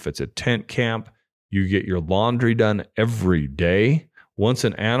 even if it's a tent camp. You get your laundry done every day. Once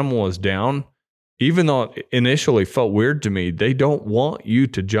an animal is down, even though it initially felt weird to me, they don't want you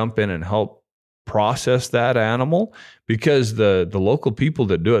to jump in and help process that animal, because the local people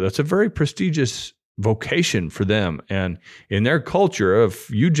that do it, that's a very prestigious vocation for them. And in their culture, if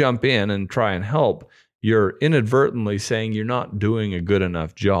you jump in and try and help, you're inadvertently saying you're not doing a good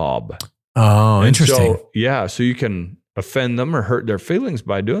enough job. Oh, and interesting. So you can offend them or hurt their feelings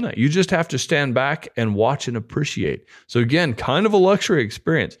by doing that. You just have to stand back and watch and appreciate. So again, kind of a luxury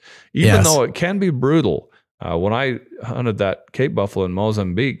experience, even though it can be brutal. When I hunted that Cape buffalo in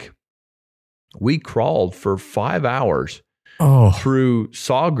Mozambique, we crawled for 5 hours through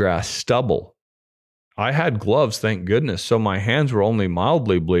sawgrass stubble. I had gloves, thank goodness, so my hands were only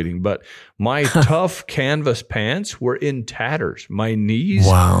mildly bleeding, but my tough canvas pants were in tatters. My knees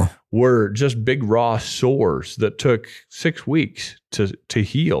were just big raw sores that took 6 weeks to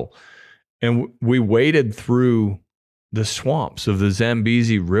heal. And we waded through the swamps of the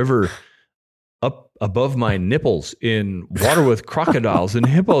Zambezi River up above my nipples in water with crocodiles and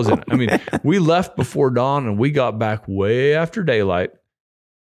hippos in it. I mean, we left before dawn and we got back way after daylight,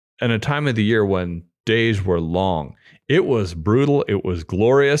 and a time of the year when days were long. It was brutal. It was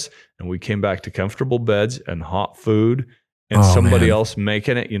glorious. And we came back to comfortable beds and hot food and somebody else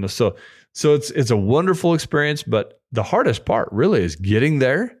making it, so it's a wonderful experience, but the hardest part really is getting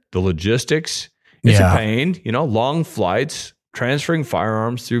there, the logistics. It's a pain, long flights, transferring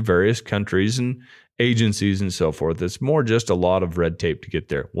firearms through various countries and agencies and so forth. It's more just a lot of red tape to get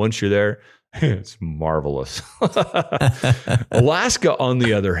there. Once you're there, it's marvelous. Alaska, on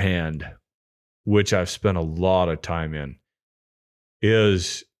the other hand, which I've spent a lot of time in,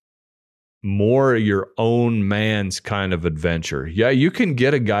 is more your own man's kind of adventure. Yeah, you can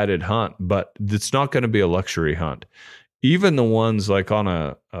get a guided hunt, but it's not going to be a luxury hunt. Even the ones like on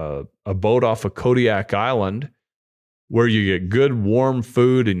a boat off of Kodiak Island, where you get good warm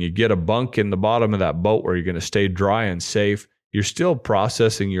food and you get a bunk in the bottom of that boat where you're going to stay dry and safe, you're still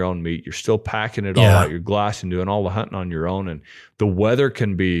processing your own meat. You're still packing it all out your glass and doing all the hunting on your own. And the weather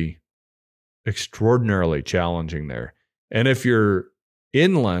can be extraordinarily challenging there. And if you're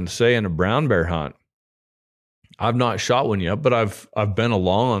inland, say in a brown bear hunt, I've not shot one yet, but I've been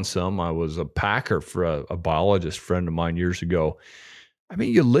along on some. I was a packer for a biologist friend of mine years ago. I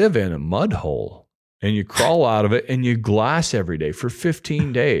mean, you live in a mud hole and you crawl out of it and you glass every day for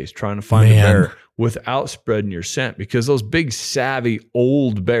 15 days trying to find a bear without spreading your scent, because those big, savvy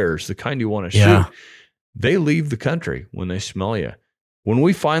old bears, the kind you want to shoot, they leave the country when they smell you. When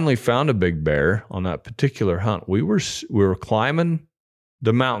we finally found a big bear on that particular hunt, we were climbing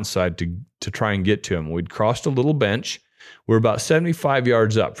the mountainside to try and get to him. We'd crossed a little bench. We're about 75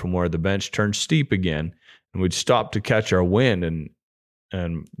 yards up from where the bench turned steep again, and we'd stop to catch our wind.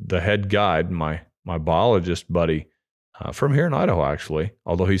 And the head guide, my biologist buddy, from here in Idaho, actually,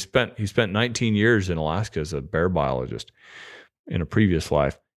 although he spent 19 years in Alaska as a bear biologist in a previous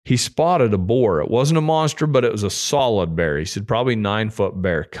life, he spotted a boar. It wasn't a monster, but it was a solid bear. He said probably 9-foot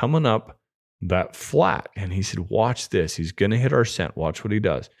bear coming up that flat. And he said, watch this. He's going to hit our scent. Watch what he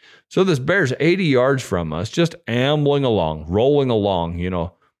does. So this bear's 80 yards from us, just ambling along, rolling along,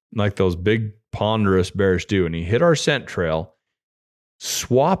 like those big ponderous bears do. And he hit our scent trail,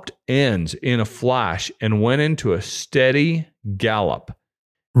 swapped ends in a flash, and went into a steady gallop.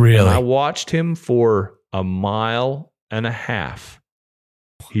 Really? And I watched him for 1.5 miles.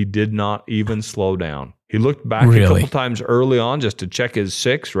 He did not even slow down. He looked back a couple times early on just to check his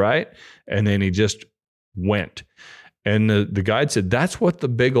six, right? And then he just went. And the guide said, that's what the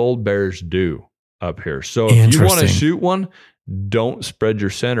big old bears do up here. So if you want to shoot one, don't spread your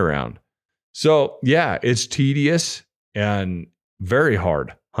scent around. So yeah, it's tedious and very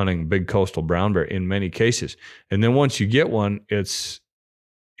hard hunting big coastal brown bear in many cases. And then once you get one, it's,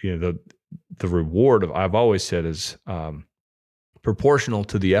 the reward I've always said is proportional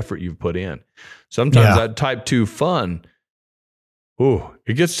to the effort you've put in. Sometimes that type 2 fun,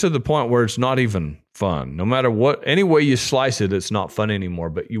 it gets to the point where it's not even fun. No matter what, any way you slice it, it's not fun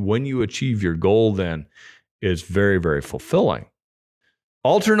anymore. But when you achieve your goal, then it's very, very fulfilling.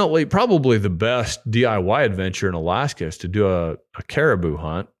 Alternately, probably the best DIY adventure in Alaska is to do a caribou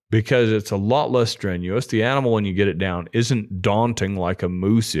hunt, because it's a lot less strenuous. The animal, when you get it down, isn't daunting like a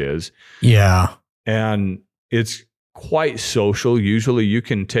moose is. Yeah. And it's quite social. Usually you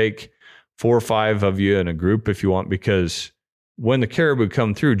can take 4 or 5 of you in a group if you want, because when the caribou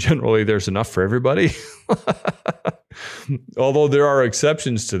come through, generally there's enough for everybody. Although there are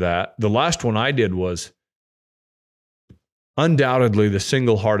exceptions to that. The last one I did was undoubtedly the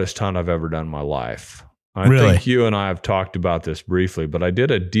single hardest hunt I've ever done in my life. I think you and I have talked about this briefly, but I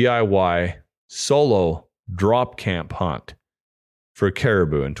did a DIY solo drop camp hunt for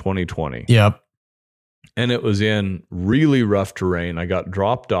caribou in 2020. Yep. And it was in really rough terrain. I got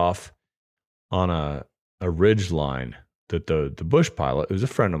dropped off on a ridge line that the bush pilot, who's a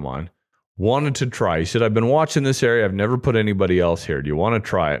friend of mine, wanted to try. He said, I've been watching this area. I've never put anybody else here. Do you want to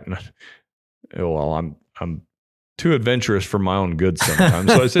try it? And well, I'm too adventurous for my own good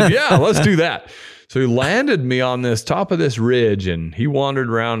sometimes. So I said, yeah, let's do that. So he landed me on this top of this ridge, and he wandered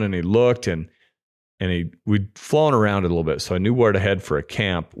around and he looked, and we'd flown around a little bit. So I knew where to head for a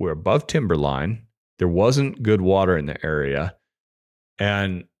camp. We're above timberline. There wasn't good water in the area.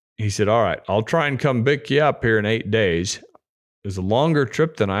 And he said, all right, I'll try and come pick you up here in 8 days. It was a longer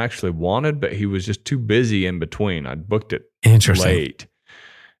trip than I actually wanted, but he was just too busy in between. I'd booked it late.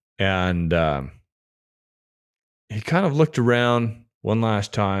 And he kind of looked around one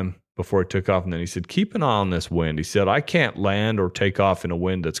last time before he took off. And then he said, keep an eye on this wind. He said, I can't land or take off in a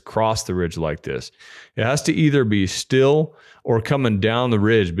wind that's crossed the ridge like this. It has to either be still or coming down the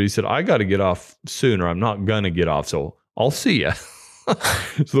ridge. But he said, I got to get off soon, or I'm not going to get off. So I'll see you.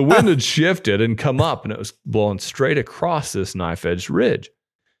 So the wind had shifted and come up, and it was blowing straight across this knife-edged ridge.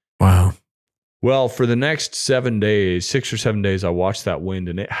 Wow. Well, for the next 7 days, 6 or 7 days, I watched that wind,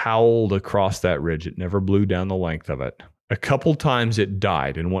 and it howled across that ridge. It never blew down the length of it. A couple times it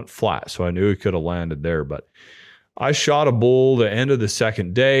died and went flat, so I knew it could have landed there. But I shot a bull the end of the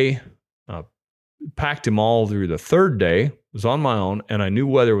second day, packed him all through the third day, was on my own, and I knew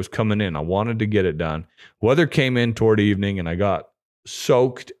weather was coming in. I wanted to get it done. Weather came in toward evening, and I got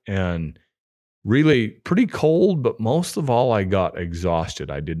soaked and really pretty cold, but most of all, I got exhausted.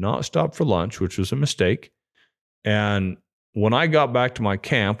 I did not stop for lunch, which was a mistake. And when I got back to my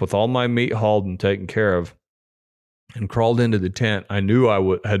camp with all my meat hauled and taken care of and crawled into the tent, I knew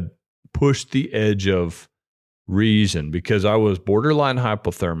I had pushed the edge of reason because I was borderline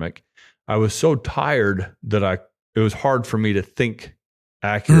hypothermic. I was so tired that it was hard for me to think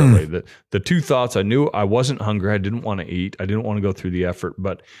accurately. The two thoughts, I knew I wasn't hungry. I didn't want to eat. I didn't want to go through the effort,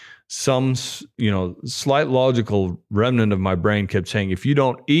 but some, slight logical remnant of my brain kept saying, if you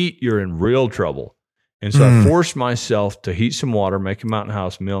don't eat, you're in real trouble. And so I forced myself to heat some water, make a Mountain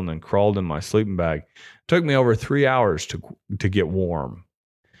House meal, and then crawled in my sleeping bag. It took me over 3 hours to get warm.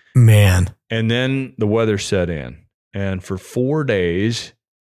 Man. And then the weather set in. And for 4 days,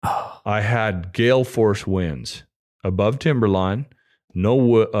 I had gale force winds above timberline, no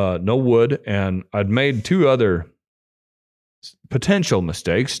wood, and I'd made 2 other potential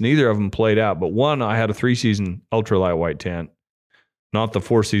mistakes. Neither of them played out, but one, I had a 3-season ultralight white tent, not the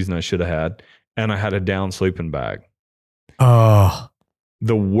 4-season I should have had, and I had a down sleeping bag. Oh.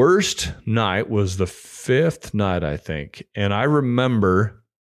 The worst night was the 5th night, I think, and I remember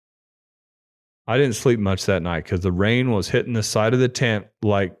I didn't sleep much that night because the rain was hitting the side of the tent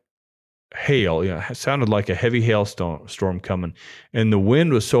like hail. It sounded like a heavy hailstorm coming. And the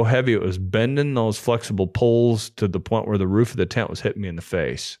wind was so heavy, it was bending those flexible poles to the point where the roof of the tent was hitting me in the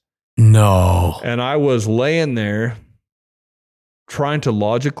face. No. And I was laying there trying to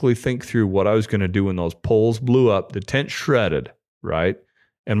logically think through what I was going to do when those poles blew up. The tent shredded, right?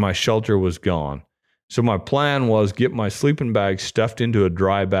 And my shelter was gone. So my plan was get my sleeping bag stuffed into a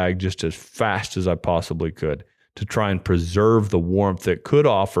dry bag just as fast as I possibly could to try and preserve the warmth it could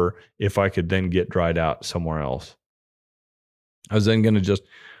offer if I could then get dried out somewhere else. I was then going to just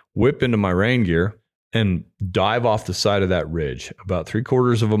whip into my rain gear and dive off the side of that ridge. About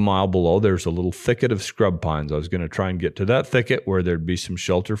 3/4 of a mile below, there's a little thicket of scrub pines. I was going to try and get to that thicket where there'd be some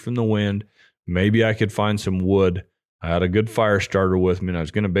shelter from the wind. Maybe I could find some wood. I had a good fire starter with me, and I was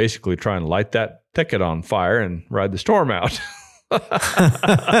going to basically try and light that thicket on fire and ride the storm out.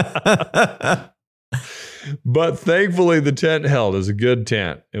 But thankfully, the tent held. It was a good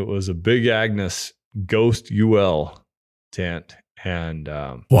tent. It was a Big Agnes Ghost UL tent. And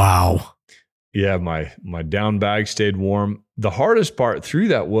wow. Yeah, my down bag stayed warm. The hardest part through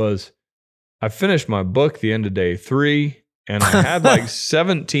that was I finished my book the end of day 3, and I had like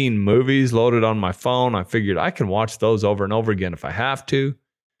 17 movies loaded on my phone. I figured I can watch those over and over again if I have to.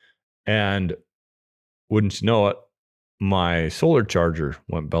 And wouldn't you know it, my solar charger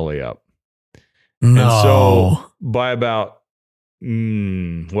went belly up. No. And so by about,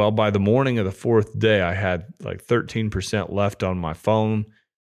 by the morning of the 4th day, I had like 13% left on my phone,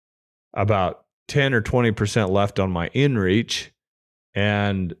 about 10 or 20% left on my inReach,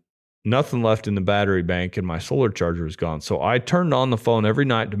 and nothing left in the battery bank, and my solar charger was gone. So I turned on the phone every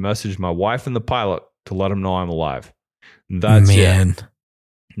night to message my wife and the pilot to let them know I'm alive. That's it.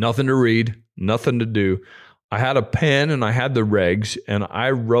 Nothing to read, nothing to do. I had a pen and I had the regs, and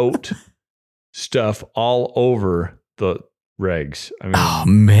I wrote stuff all over the regs. I mean, oh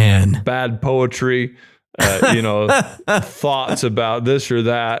man, bad poetry, thoughts about this or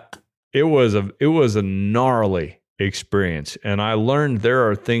that. It was a gnarly experience, and I learned there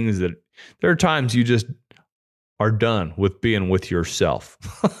are times you just are done with being with yourself.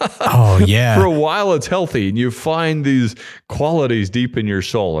 Oh yeah. For a while it's healthy, and you find these qualities deep in your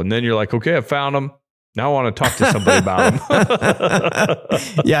soul, and then you're like, okay, I found them. Now I want to talk to somebody about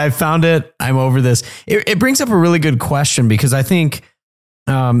them. Yeah, I found it. I'm over this. It brings up a really good question, because I think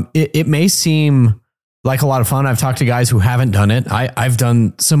it may seem like a lot of fun. I've talked to guys who haven't done it. I've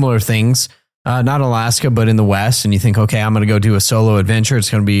done similar things, not Alaska, but in the West. And you think, okay, I'm going to go do a solo adventure. It's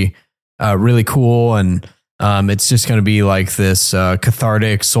going to be really cool. And it's just going to be like this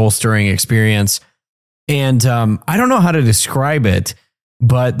cathartic, soul-stirring experience. And I don't know how to describe it,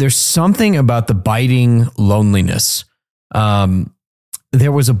 but there's something about the biting loneliness.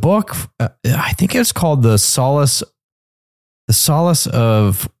 There was a book, I think it's called The Solace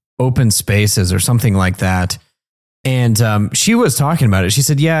of Open Spaces or something like that. And she was talking about it. She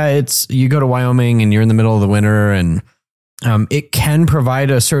said, yeah, you go to Wyoming and you're in the middle of the winter, and it can provide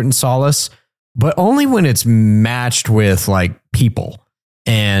a certain solace, but only when it's matched with like people.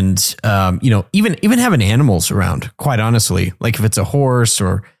 And, even having animals around, quite honestly, like if it's a horse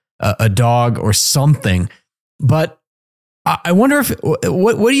or a dog or something. But I wonder if,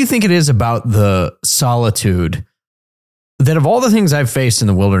 what do you think it is about the solitude that of all the things I've faced in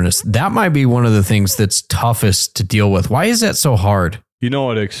the wilderness, that might be one of the things that's toughest to deal with? Why is that so hard? You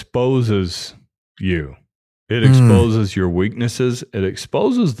know, it exposes you. It exposes your weaknesses. It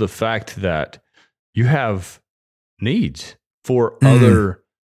exposes the fact that you have needs for other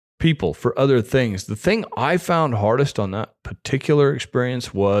people, for other things. The thing I found hardest on that particular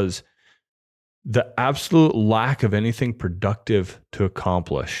experience was the absolute lack of anything productive to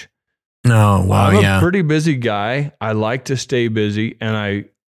accomplish. Oh, wow. I'm a pretty busy guy. I like to stay busy, and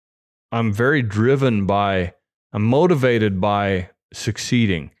I'm very driven by, I'm motivated by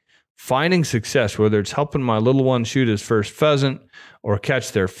succeeding, finding success, whether it's helping my little one shoot his first pheasant or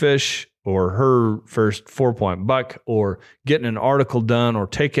catch their fish or her first 4-point buck or getting an article done or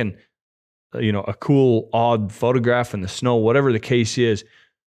taking, a cool, odd photograph in the snow, whatever the case is.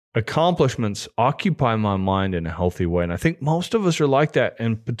 Accomplishments occupy my mind in a healthy way. And I think most of us are like that.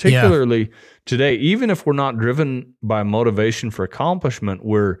 And particularly today, even if we're not driven by motivation for accomplishment,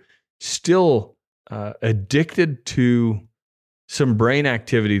 we're still addicted to some brain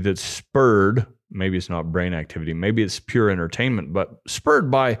activity that's spurred. Maybe it's not brain activity. Maybe it's pure entertainment, but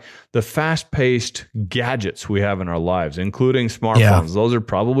spurred by the fast-paced gadgets we have in our lives, including smartphones. Yeah. Those are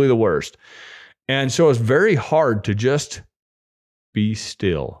probably the worst. And so it's very hard to just be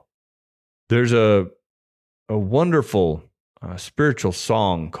still. There's a wonderful spiritual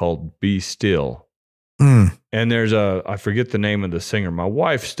song called Be Still. And there's I forget the name of the singer. My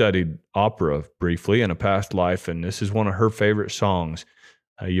wife studied opera briefly in a past life, and this is one of her favorite songs.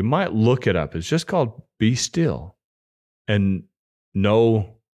 You might look it up. It's just called Be Still and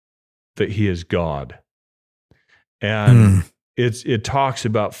Know that He is God. And it talks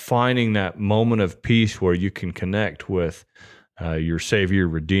about finding that moment of peace where you can connect with your Savior,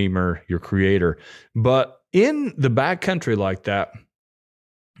 Redeemer, your Creator. But in the backcountry like that,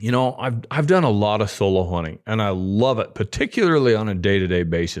 I've done a lot of solo hunting, and I love it, particularly on a day-to-day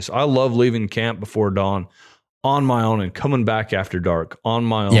basis. I love leaving camp before dawn on my own and coming back after dark on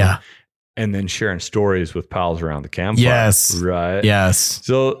my own, and then sharing stories with pals around the campfire. Yes. Right? Yes.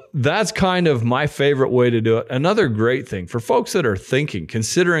 So that's kind of my favorite way to do it. Another great thing for folks that are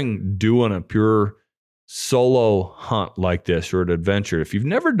considering doing a pure solo hunt like this or an adventure. If you've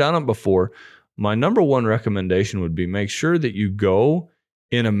never done it before, my number one recommendation would be make sure that you go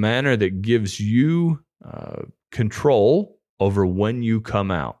in a manner that gives you control over when you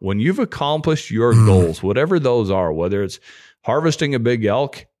come out. When you've accomplished your goals, whatever those are, whether it's harvesting a big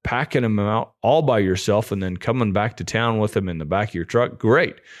elk, packing them out all by yourself, and then coming back to town with them in the back of your truck,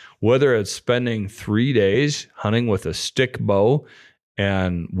 great. Whether it's spending 3 days hunting with a stick bow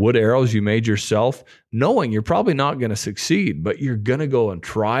and wood arrows you made yourself, knowing you're probably not going to succeed, but you're going to go and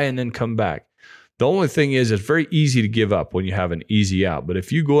try and then come back. The only thing is it's very easy to give up when you have an easy out. But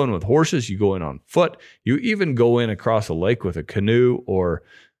if you go in with horses, you go in on foot, you even go in across a lake with a canoe, or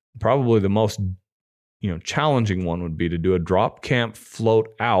probably the most challenging one would be to do a drop camp float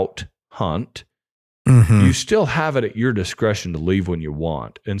out hunt. You still have it at your discretion to leave when you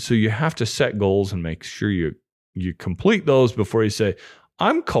want. And so you have to set goals and make sure you complete those before you say,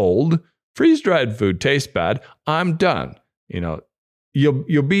 I'm cold, freeze-dried food tastes bad, I'm done.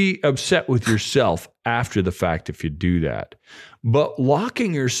 You'll be upset with yourself after the fact if you do that. But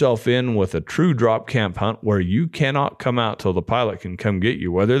locking yourself in with a true drop camp hunt where you cannot come out till the pilot can come get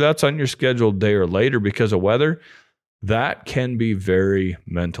you, whether that's on your scheduled day or later because of weather, that can be very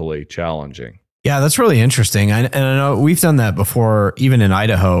mentally challenging. Yeah, that's really interesting. And I know we've done that before, even in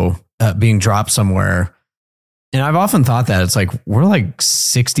Idaho, being dropped somewhere. And I've often thought that it's like, we're like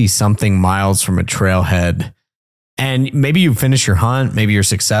 60 something miles from a trailhead, and maybe you finish your hunt, maybe you're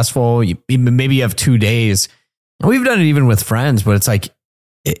successful, maybe you have 2 days. We've done it even with friends, but it's like,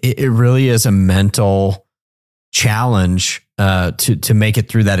 it really is a mental challenge to make it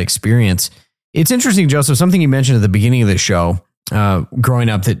through that experience. It's interesting, Joseph, something you mentioned at the beginning of the show, growing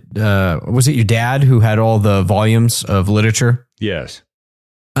up, that was it your dad who had all the volumes of literature? Yes.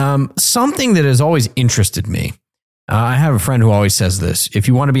 Something that has always interested me. I have a friend who always says this: if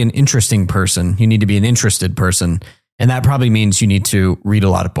you want to be an interesting person, you need to be an interested person. And that probably means you need to read a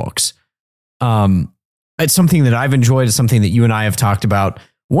lot of books. It's something that I've enjoyed. It's something that you and I have talked about.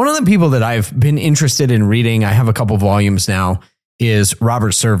 One of the people that I've been interested in reading, I have a couple volumes now, is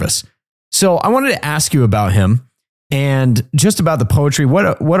Robert Service. So I wanted to ask you about him and just about the poetry.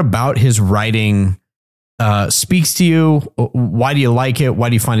 What about his writing speaks to you? Why do you like it? Why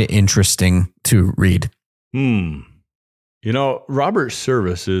do you find it interesting to read? Robert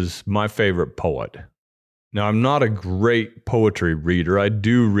Service is my favorite poet. Now, I'm not a great poetry reader. I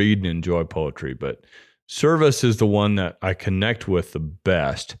do read and enjoy poetry, but Service is the one that I connect with the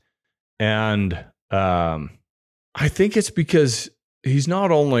best. And I think it's because he's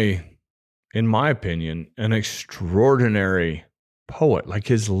not only, in my opinion, an extraordinary poet. Like,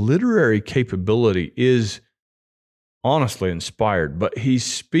 his literary capability is honestly inspired, but he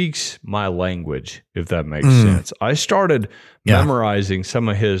speaks my language, if that makes sense. I started memorizing some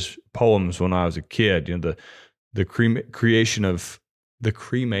of his poems when I was a kid. You know, the cremation of Sam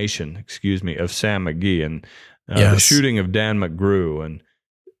McGee, and the shooting of Dan McGrew, and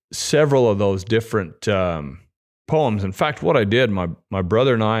several of those different poems. In fact, what I did, my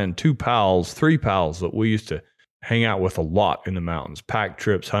brother and I and three pals that we used to hang out with a lot in the mountains, pack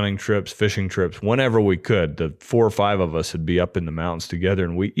trips, hunting trips, fishing trips, whenever we could. The 4 or 5 of us would be up in the mountains together,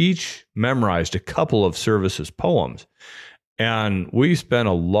 and we each memorized a couple of Service's poems. And we spent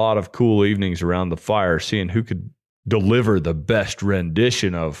a lot of cool evenings around the fire seeing who could deliver the best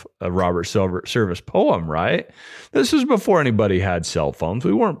rendition of a Robert Service poem, right? This was before anybody had cell phones.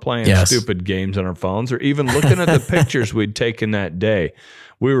 We weren't playing stupid games on our phones or even looking at the pictures we'd taken that day.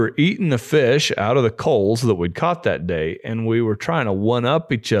 We were eating the fish out of the coals that we'd caught that day, and we were trying to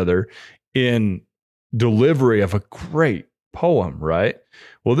one-up each other in delivery of a great poem, right?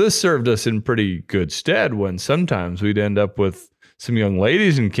 Well, this served us in pretty good stead when sometimes we'd end up with some young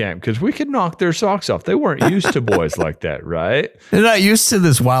ladies in camp because we could knock their socks off. They weren't used to boys like that, right? They're not used to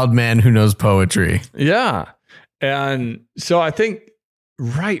this wild man who knows poetry. Yeah. And so I think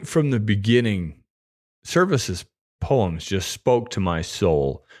right from the beginning, Service's poems just spoke to my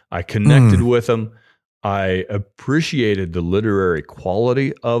soul. I connected with them. I appreciated the literary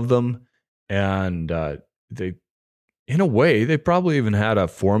quality of them. And they, in a way, they probably even had a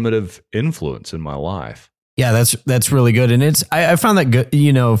formative influence in my life. Yeah, that's really good. And I found that good,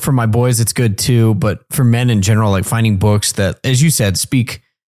 you know, for my boys, it's good too. But for men in general, like finding books that, as you said, speak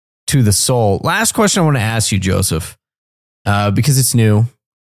to the soul. Last question I want to ask you, Joseph, because it's new.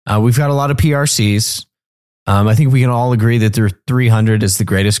 We've got a lot of PRCs. I think we can all agree that the 300 is the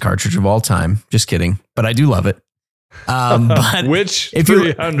greatest cartridge of all time. Just kidding. But I do love it. But which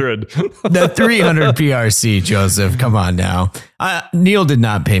 300? The 300 PRC, Joseph. Come on now. Neil did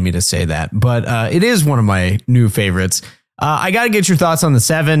not pay me to say that, but it is one of my new favorites. I got to get your thoughts on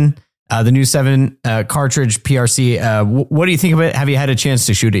the new 7 cartridge PRC. What do you think of it? Have you had a chance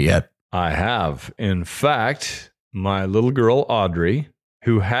to shoot it yet? I have. In fact, my little girl, Audrey,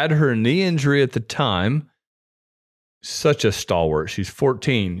 who had her knee injury at the time, such a stalwart. She's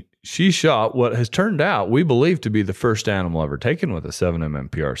 14. She shot what has turned out, we believe, to be the first animal ever taken with a 7mm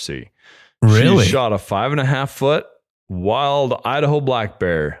PRC. Really? She shot a 5.5-foot wild Idaho black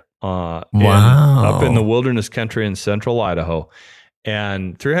bear up in the wilderness country in central Idaho.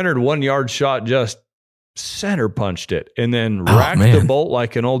 And 301-yard shot, just center punched it and then racked the bolt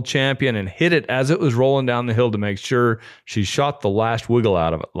like an old champion and hit it as it was rolling down the hill to make sure she shot the last wiggle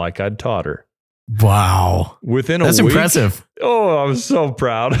out of it like I'd taught her. Wow. That's impressive. Oh, I was so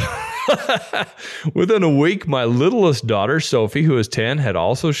proud. Within a week, my littlest daughter, Sophie, who was 10, had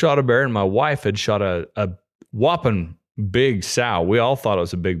also shot a bear, and my wife had shot a whopping big sow. We all thought it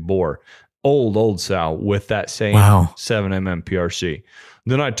was a big boar. Old sow with that same 7mm PRC.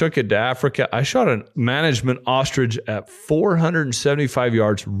 Then I took it to Africa. I shot a management ostrich at 475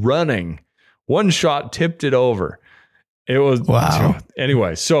 yards running. One shot tipped it over. It was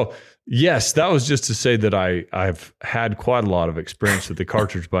Anyway, so yes, that was just to say that I've had quite a lot of experience with the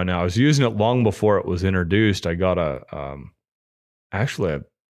cartridge by now. I was using it long before it was introduced. I got a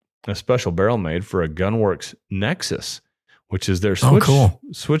special barrel made for a Gunworks Nexus, which is their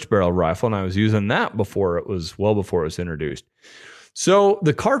switch barrel rifle, and I was using that before it was introduced. So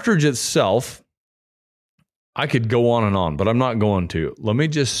the cartridge itself, I could go on and on, but I'm not going to. Let me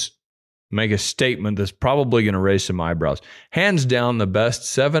just make a statement that's probably going to raise some eyebrows. Hands down, the best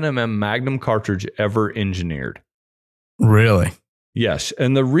 7mm Magnum cartridge ever engineered. Really? Yes,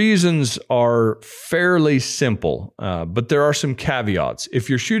 and the reasons are fairly simple, but there are some caveats. If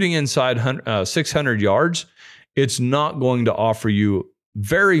you're shooting inside 600 yards, it's not going to offer you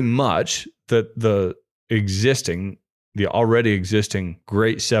very much that the already existing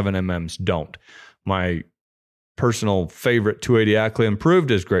great 7MMs don't. My personal favorite 280 Ackley improved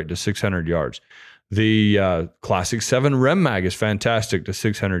is great to 600 yards. The classic 7 Rem Mag is fantastic to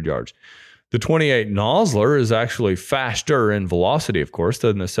 600 yards. The 28 Nosler is actually faster in velocity, of course,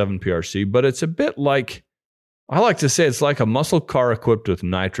 than the 7 PRC, but it's a bit like, I like to say it's like a muscle car equipped with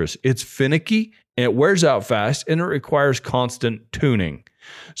nitrous. It's finicky, and it wears out fast, and it requires constant tuning.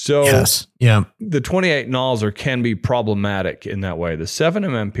 So the 28 Nosler can be problematic in that way. The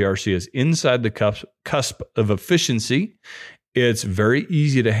 7mm PRC is inside the cusp of efficiency. It's very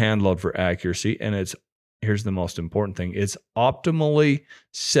easy to hand load for accuracy, and it's here's the most important thing. It's optimally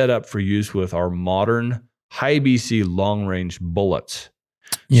set up for use with our modern high BC long-range bullets.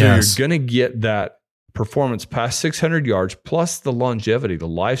 Yes. So you're going to get that performance past 600 yards, plus the longevity, the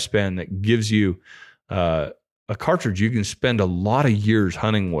lifespan that gives you a cartridge you can spend a lot of years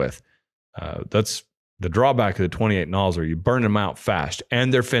hunting with. That's the drawback of the 28 nozzler. You burn them out fast,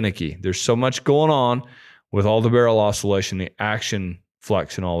 and they're finicky. There's so much going on with all the barrel oscillation, the action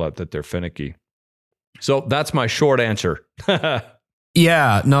flex, and all that they're finicky. So that's my short answer.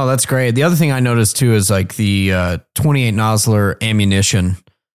 Yeah, no, that's great. The other thing I noticed too is like the 28 nozzler ammunition.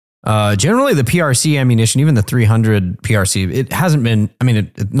 Generally, the PRC ammunition, even the 300 PRC, it hasn't been. I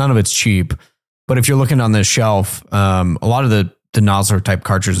mean, none of it's cheap. But if you're looking on the shelf, a lot of the nozzler type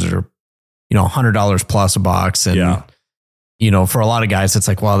cartridges are, $100 plus a box, and for a lot of guys, it's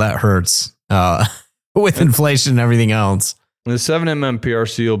like, well, that hurts with inflation and everything else. The 7mm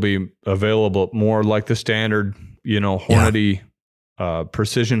PRC will be available more like the standard, Hornady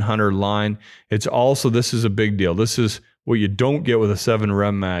Precision Hunter line. It's also, this is a big deal. This is what you don't get with a 7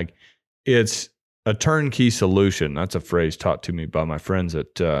 Rem mag. It's a turnkey solution. That's a phrase taught to me by my friends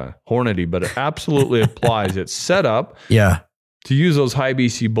at Hornady, but it absolutely applies. It's set up to use those high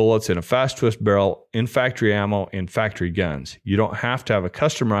BC bullets in a fast twist barrel, in factory ammo, in factory guns. You don't have to have a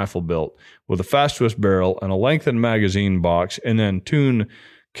custom rifle built with a fast twist barrel and a lengthened magazine box, and then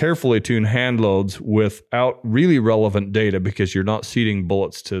carefully tune hand loads without really relevant data, because you're not seating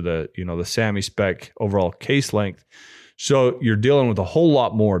bullets to the SAMI spec overall case length. So you're dealing with a whole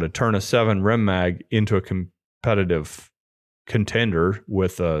lot more to turn a 7 Rem mag into a competitive contender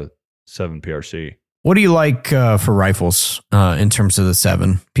with a 7 PRC. What do you like for rifles in terms of the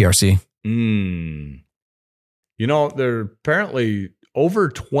 7 PRC? There are apparently over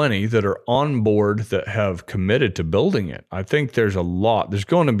 20 that are on board that have committed to building it. I think there's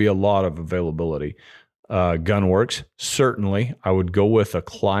going to be a lot of availability. Gunworks, certainly. I would go with a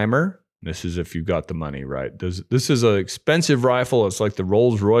Climber. This is if you've got the money, right? This is an expensive rifle. It's like the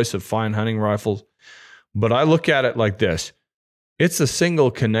Rolls Royce of fine hunting rifles. But I look at it like this. It's a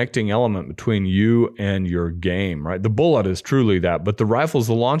single connecting element between you and your game, right? The bullet is truly that, but the rifle is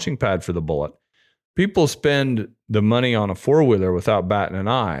the launching pad for the bullet. People spend the money on a four-wheeler without batting an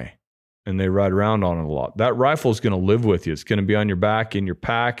eye, and they ride around on it a lot. That rifle is going to live with you. It's going to be on your back, in your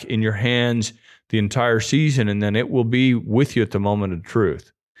pack, in your hands the entire season, and then it will be with you at the moment of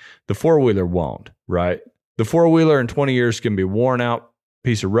truth. The four-wheeler won't, right? The four-wheeler in 20 years can be worn out,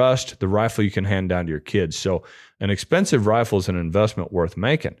 piece of rust. The rifle you can hand down to your kids. So an expensive rifle is an investment worth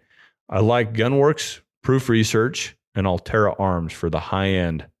making. I like Gunworks, Proof Research, and Altera Arms for the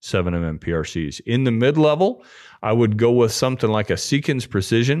high-end 7mm PRCs. In the mid-level, I would go with something like a Seekins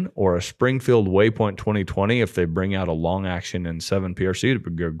Precision or a Springfield Waypoint 2020 if they bring out a long-action and 7 PRC. It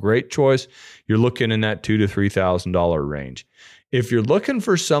would be a great choice. You're looking in that $2,000 to $3,000 range. If you're looking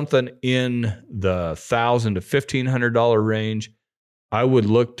for something in the $1,000 to $1,500 range, I would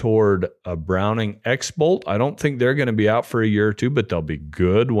look toward a Browning X-Bolt. I don't think they're going to be out for a year or two, but they'll be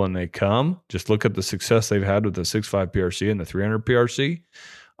good when they come. Just look at the success they've had with the 6.5 PRC and the 300 PRC.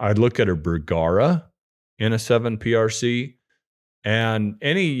 I'd look at a Bergara in a 7 PRC, and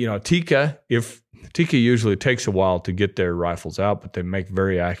any, Tikka. If Tikka usually takes a while to get their rifles out, but they make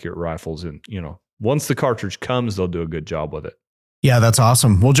very accurate rifles, and once the cartridge comes, they'll do a good job with it. Yeah, that's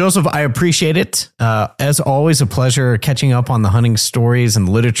awesome. Well, Joseph, I appreciate it. As always, a pleasure catching up on the hunting stories and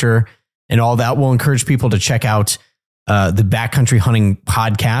literature and all that. We'll encourage people to check out the Backcountry Hunting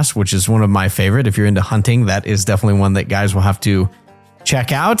Podcast, which is one of my favorite. If you're into hunting, that is definitely one that guys will have to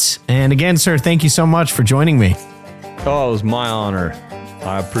check out. And again, sir, thank you so much for joining me. Oh, it was my honor.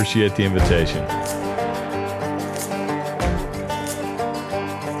 I appreciate the invitation.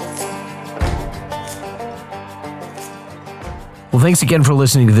 Well, thanks again for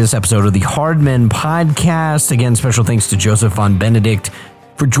listening to this episode of the Hardmen Podcast. Again, special thanks to Joseph Von Benedict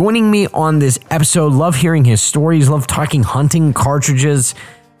for joining me on this episode. Love hearing his stories. Love talking hunting cartridges.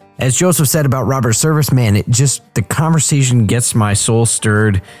 As Joseph said about Robert Service, man, the conversation gets my soul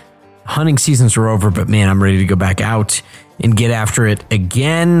stirred. Hunting seasons are over, but man, I'm ready to go back out and get after it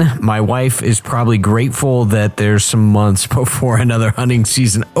again. My wife is probably grateful that there's some months before another hunting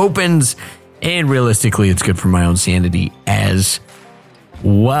season opens. And realistically, it's good for my own sanity as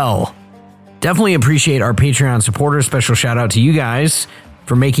well. Definitely appreciate our Patreon supporters. Special shout out to you guys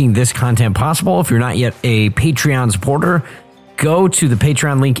for making this content possible. If you're not yet a Patreon supporter, go to the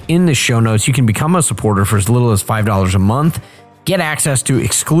Patreon link in the show notes. You can become a supporter for as little as $5 a month. Get access to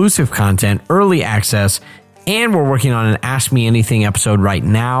exclusive content, early access, and we're working on an Ask Me Anything episode right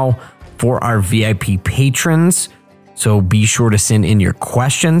now for our VIP patrons. So be sure to send in your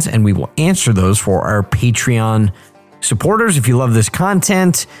questions and we will answer those for our Patreon supporters. If you love this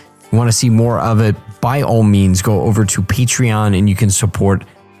content, you want to see more of it, by all means, go over to Patreon and you can support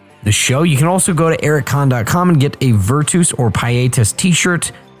the show. You can also go to ericcon.com and get a Virtus or Pietas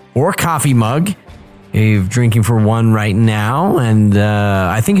t-shirt or coffee mug. I'm drinking for one right now, and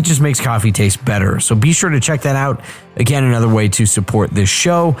I think it just makes coffee taste better. So be sure to check that out. Again, another way to support this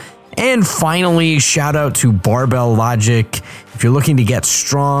show. And finally, shout out to Barbell Logic. If you're looking to get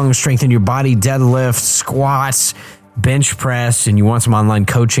strong, strengthen your body, deadlift, squats, bench press, and you want some online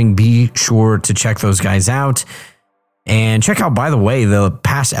coaching, be sure to check those guys out. And check out, by the way, the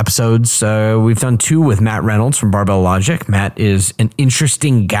past episodes. We've done 2 with Matt Reynolds from Barbell Logic. Matt is an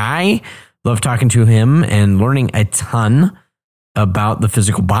interesting guy. Love talking to him and learning a ton about the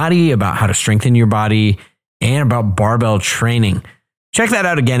physical body, about how to strengthen your body, and about barbell training. Check that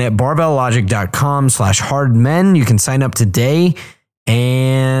out again at barbelllogic.com/hardmen. You can sign up today,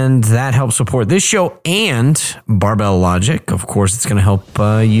 and that helps support this show and Barbell Logic. Of course, it's going to help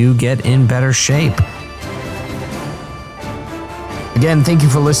you get in better shape. Again, thank you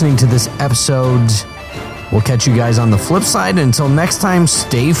for listening to this episode. We'll catch you guys on the flip side. Until next time,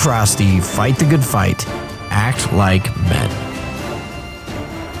 stay frosty, fight the good fight, act like men.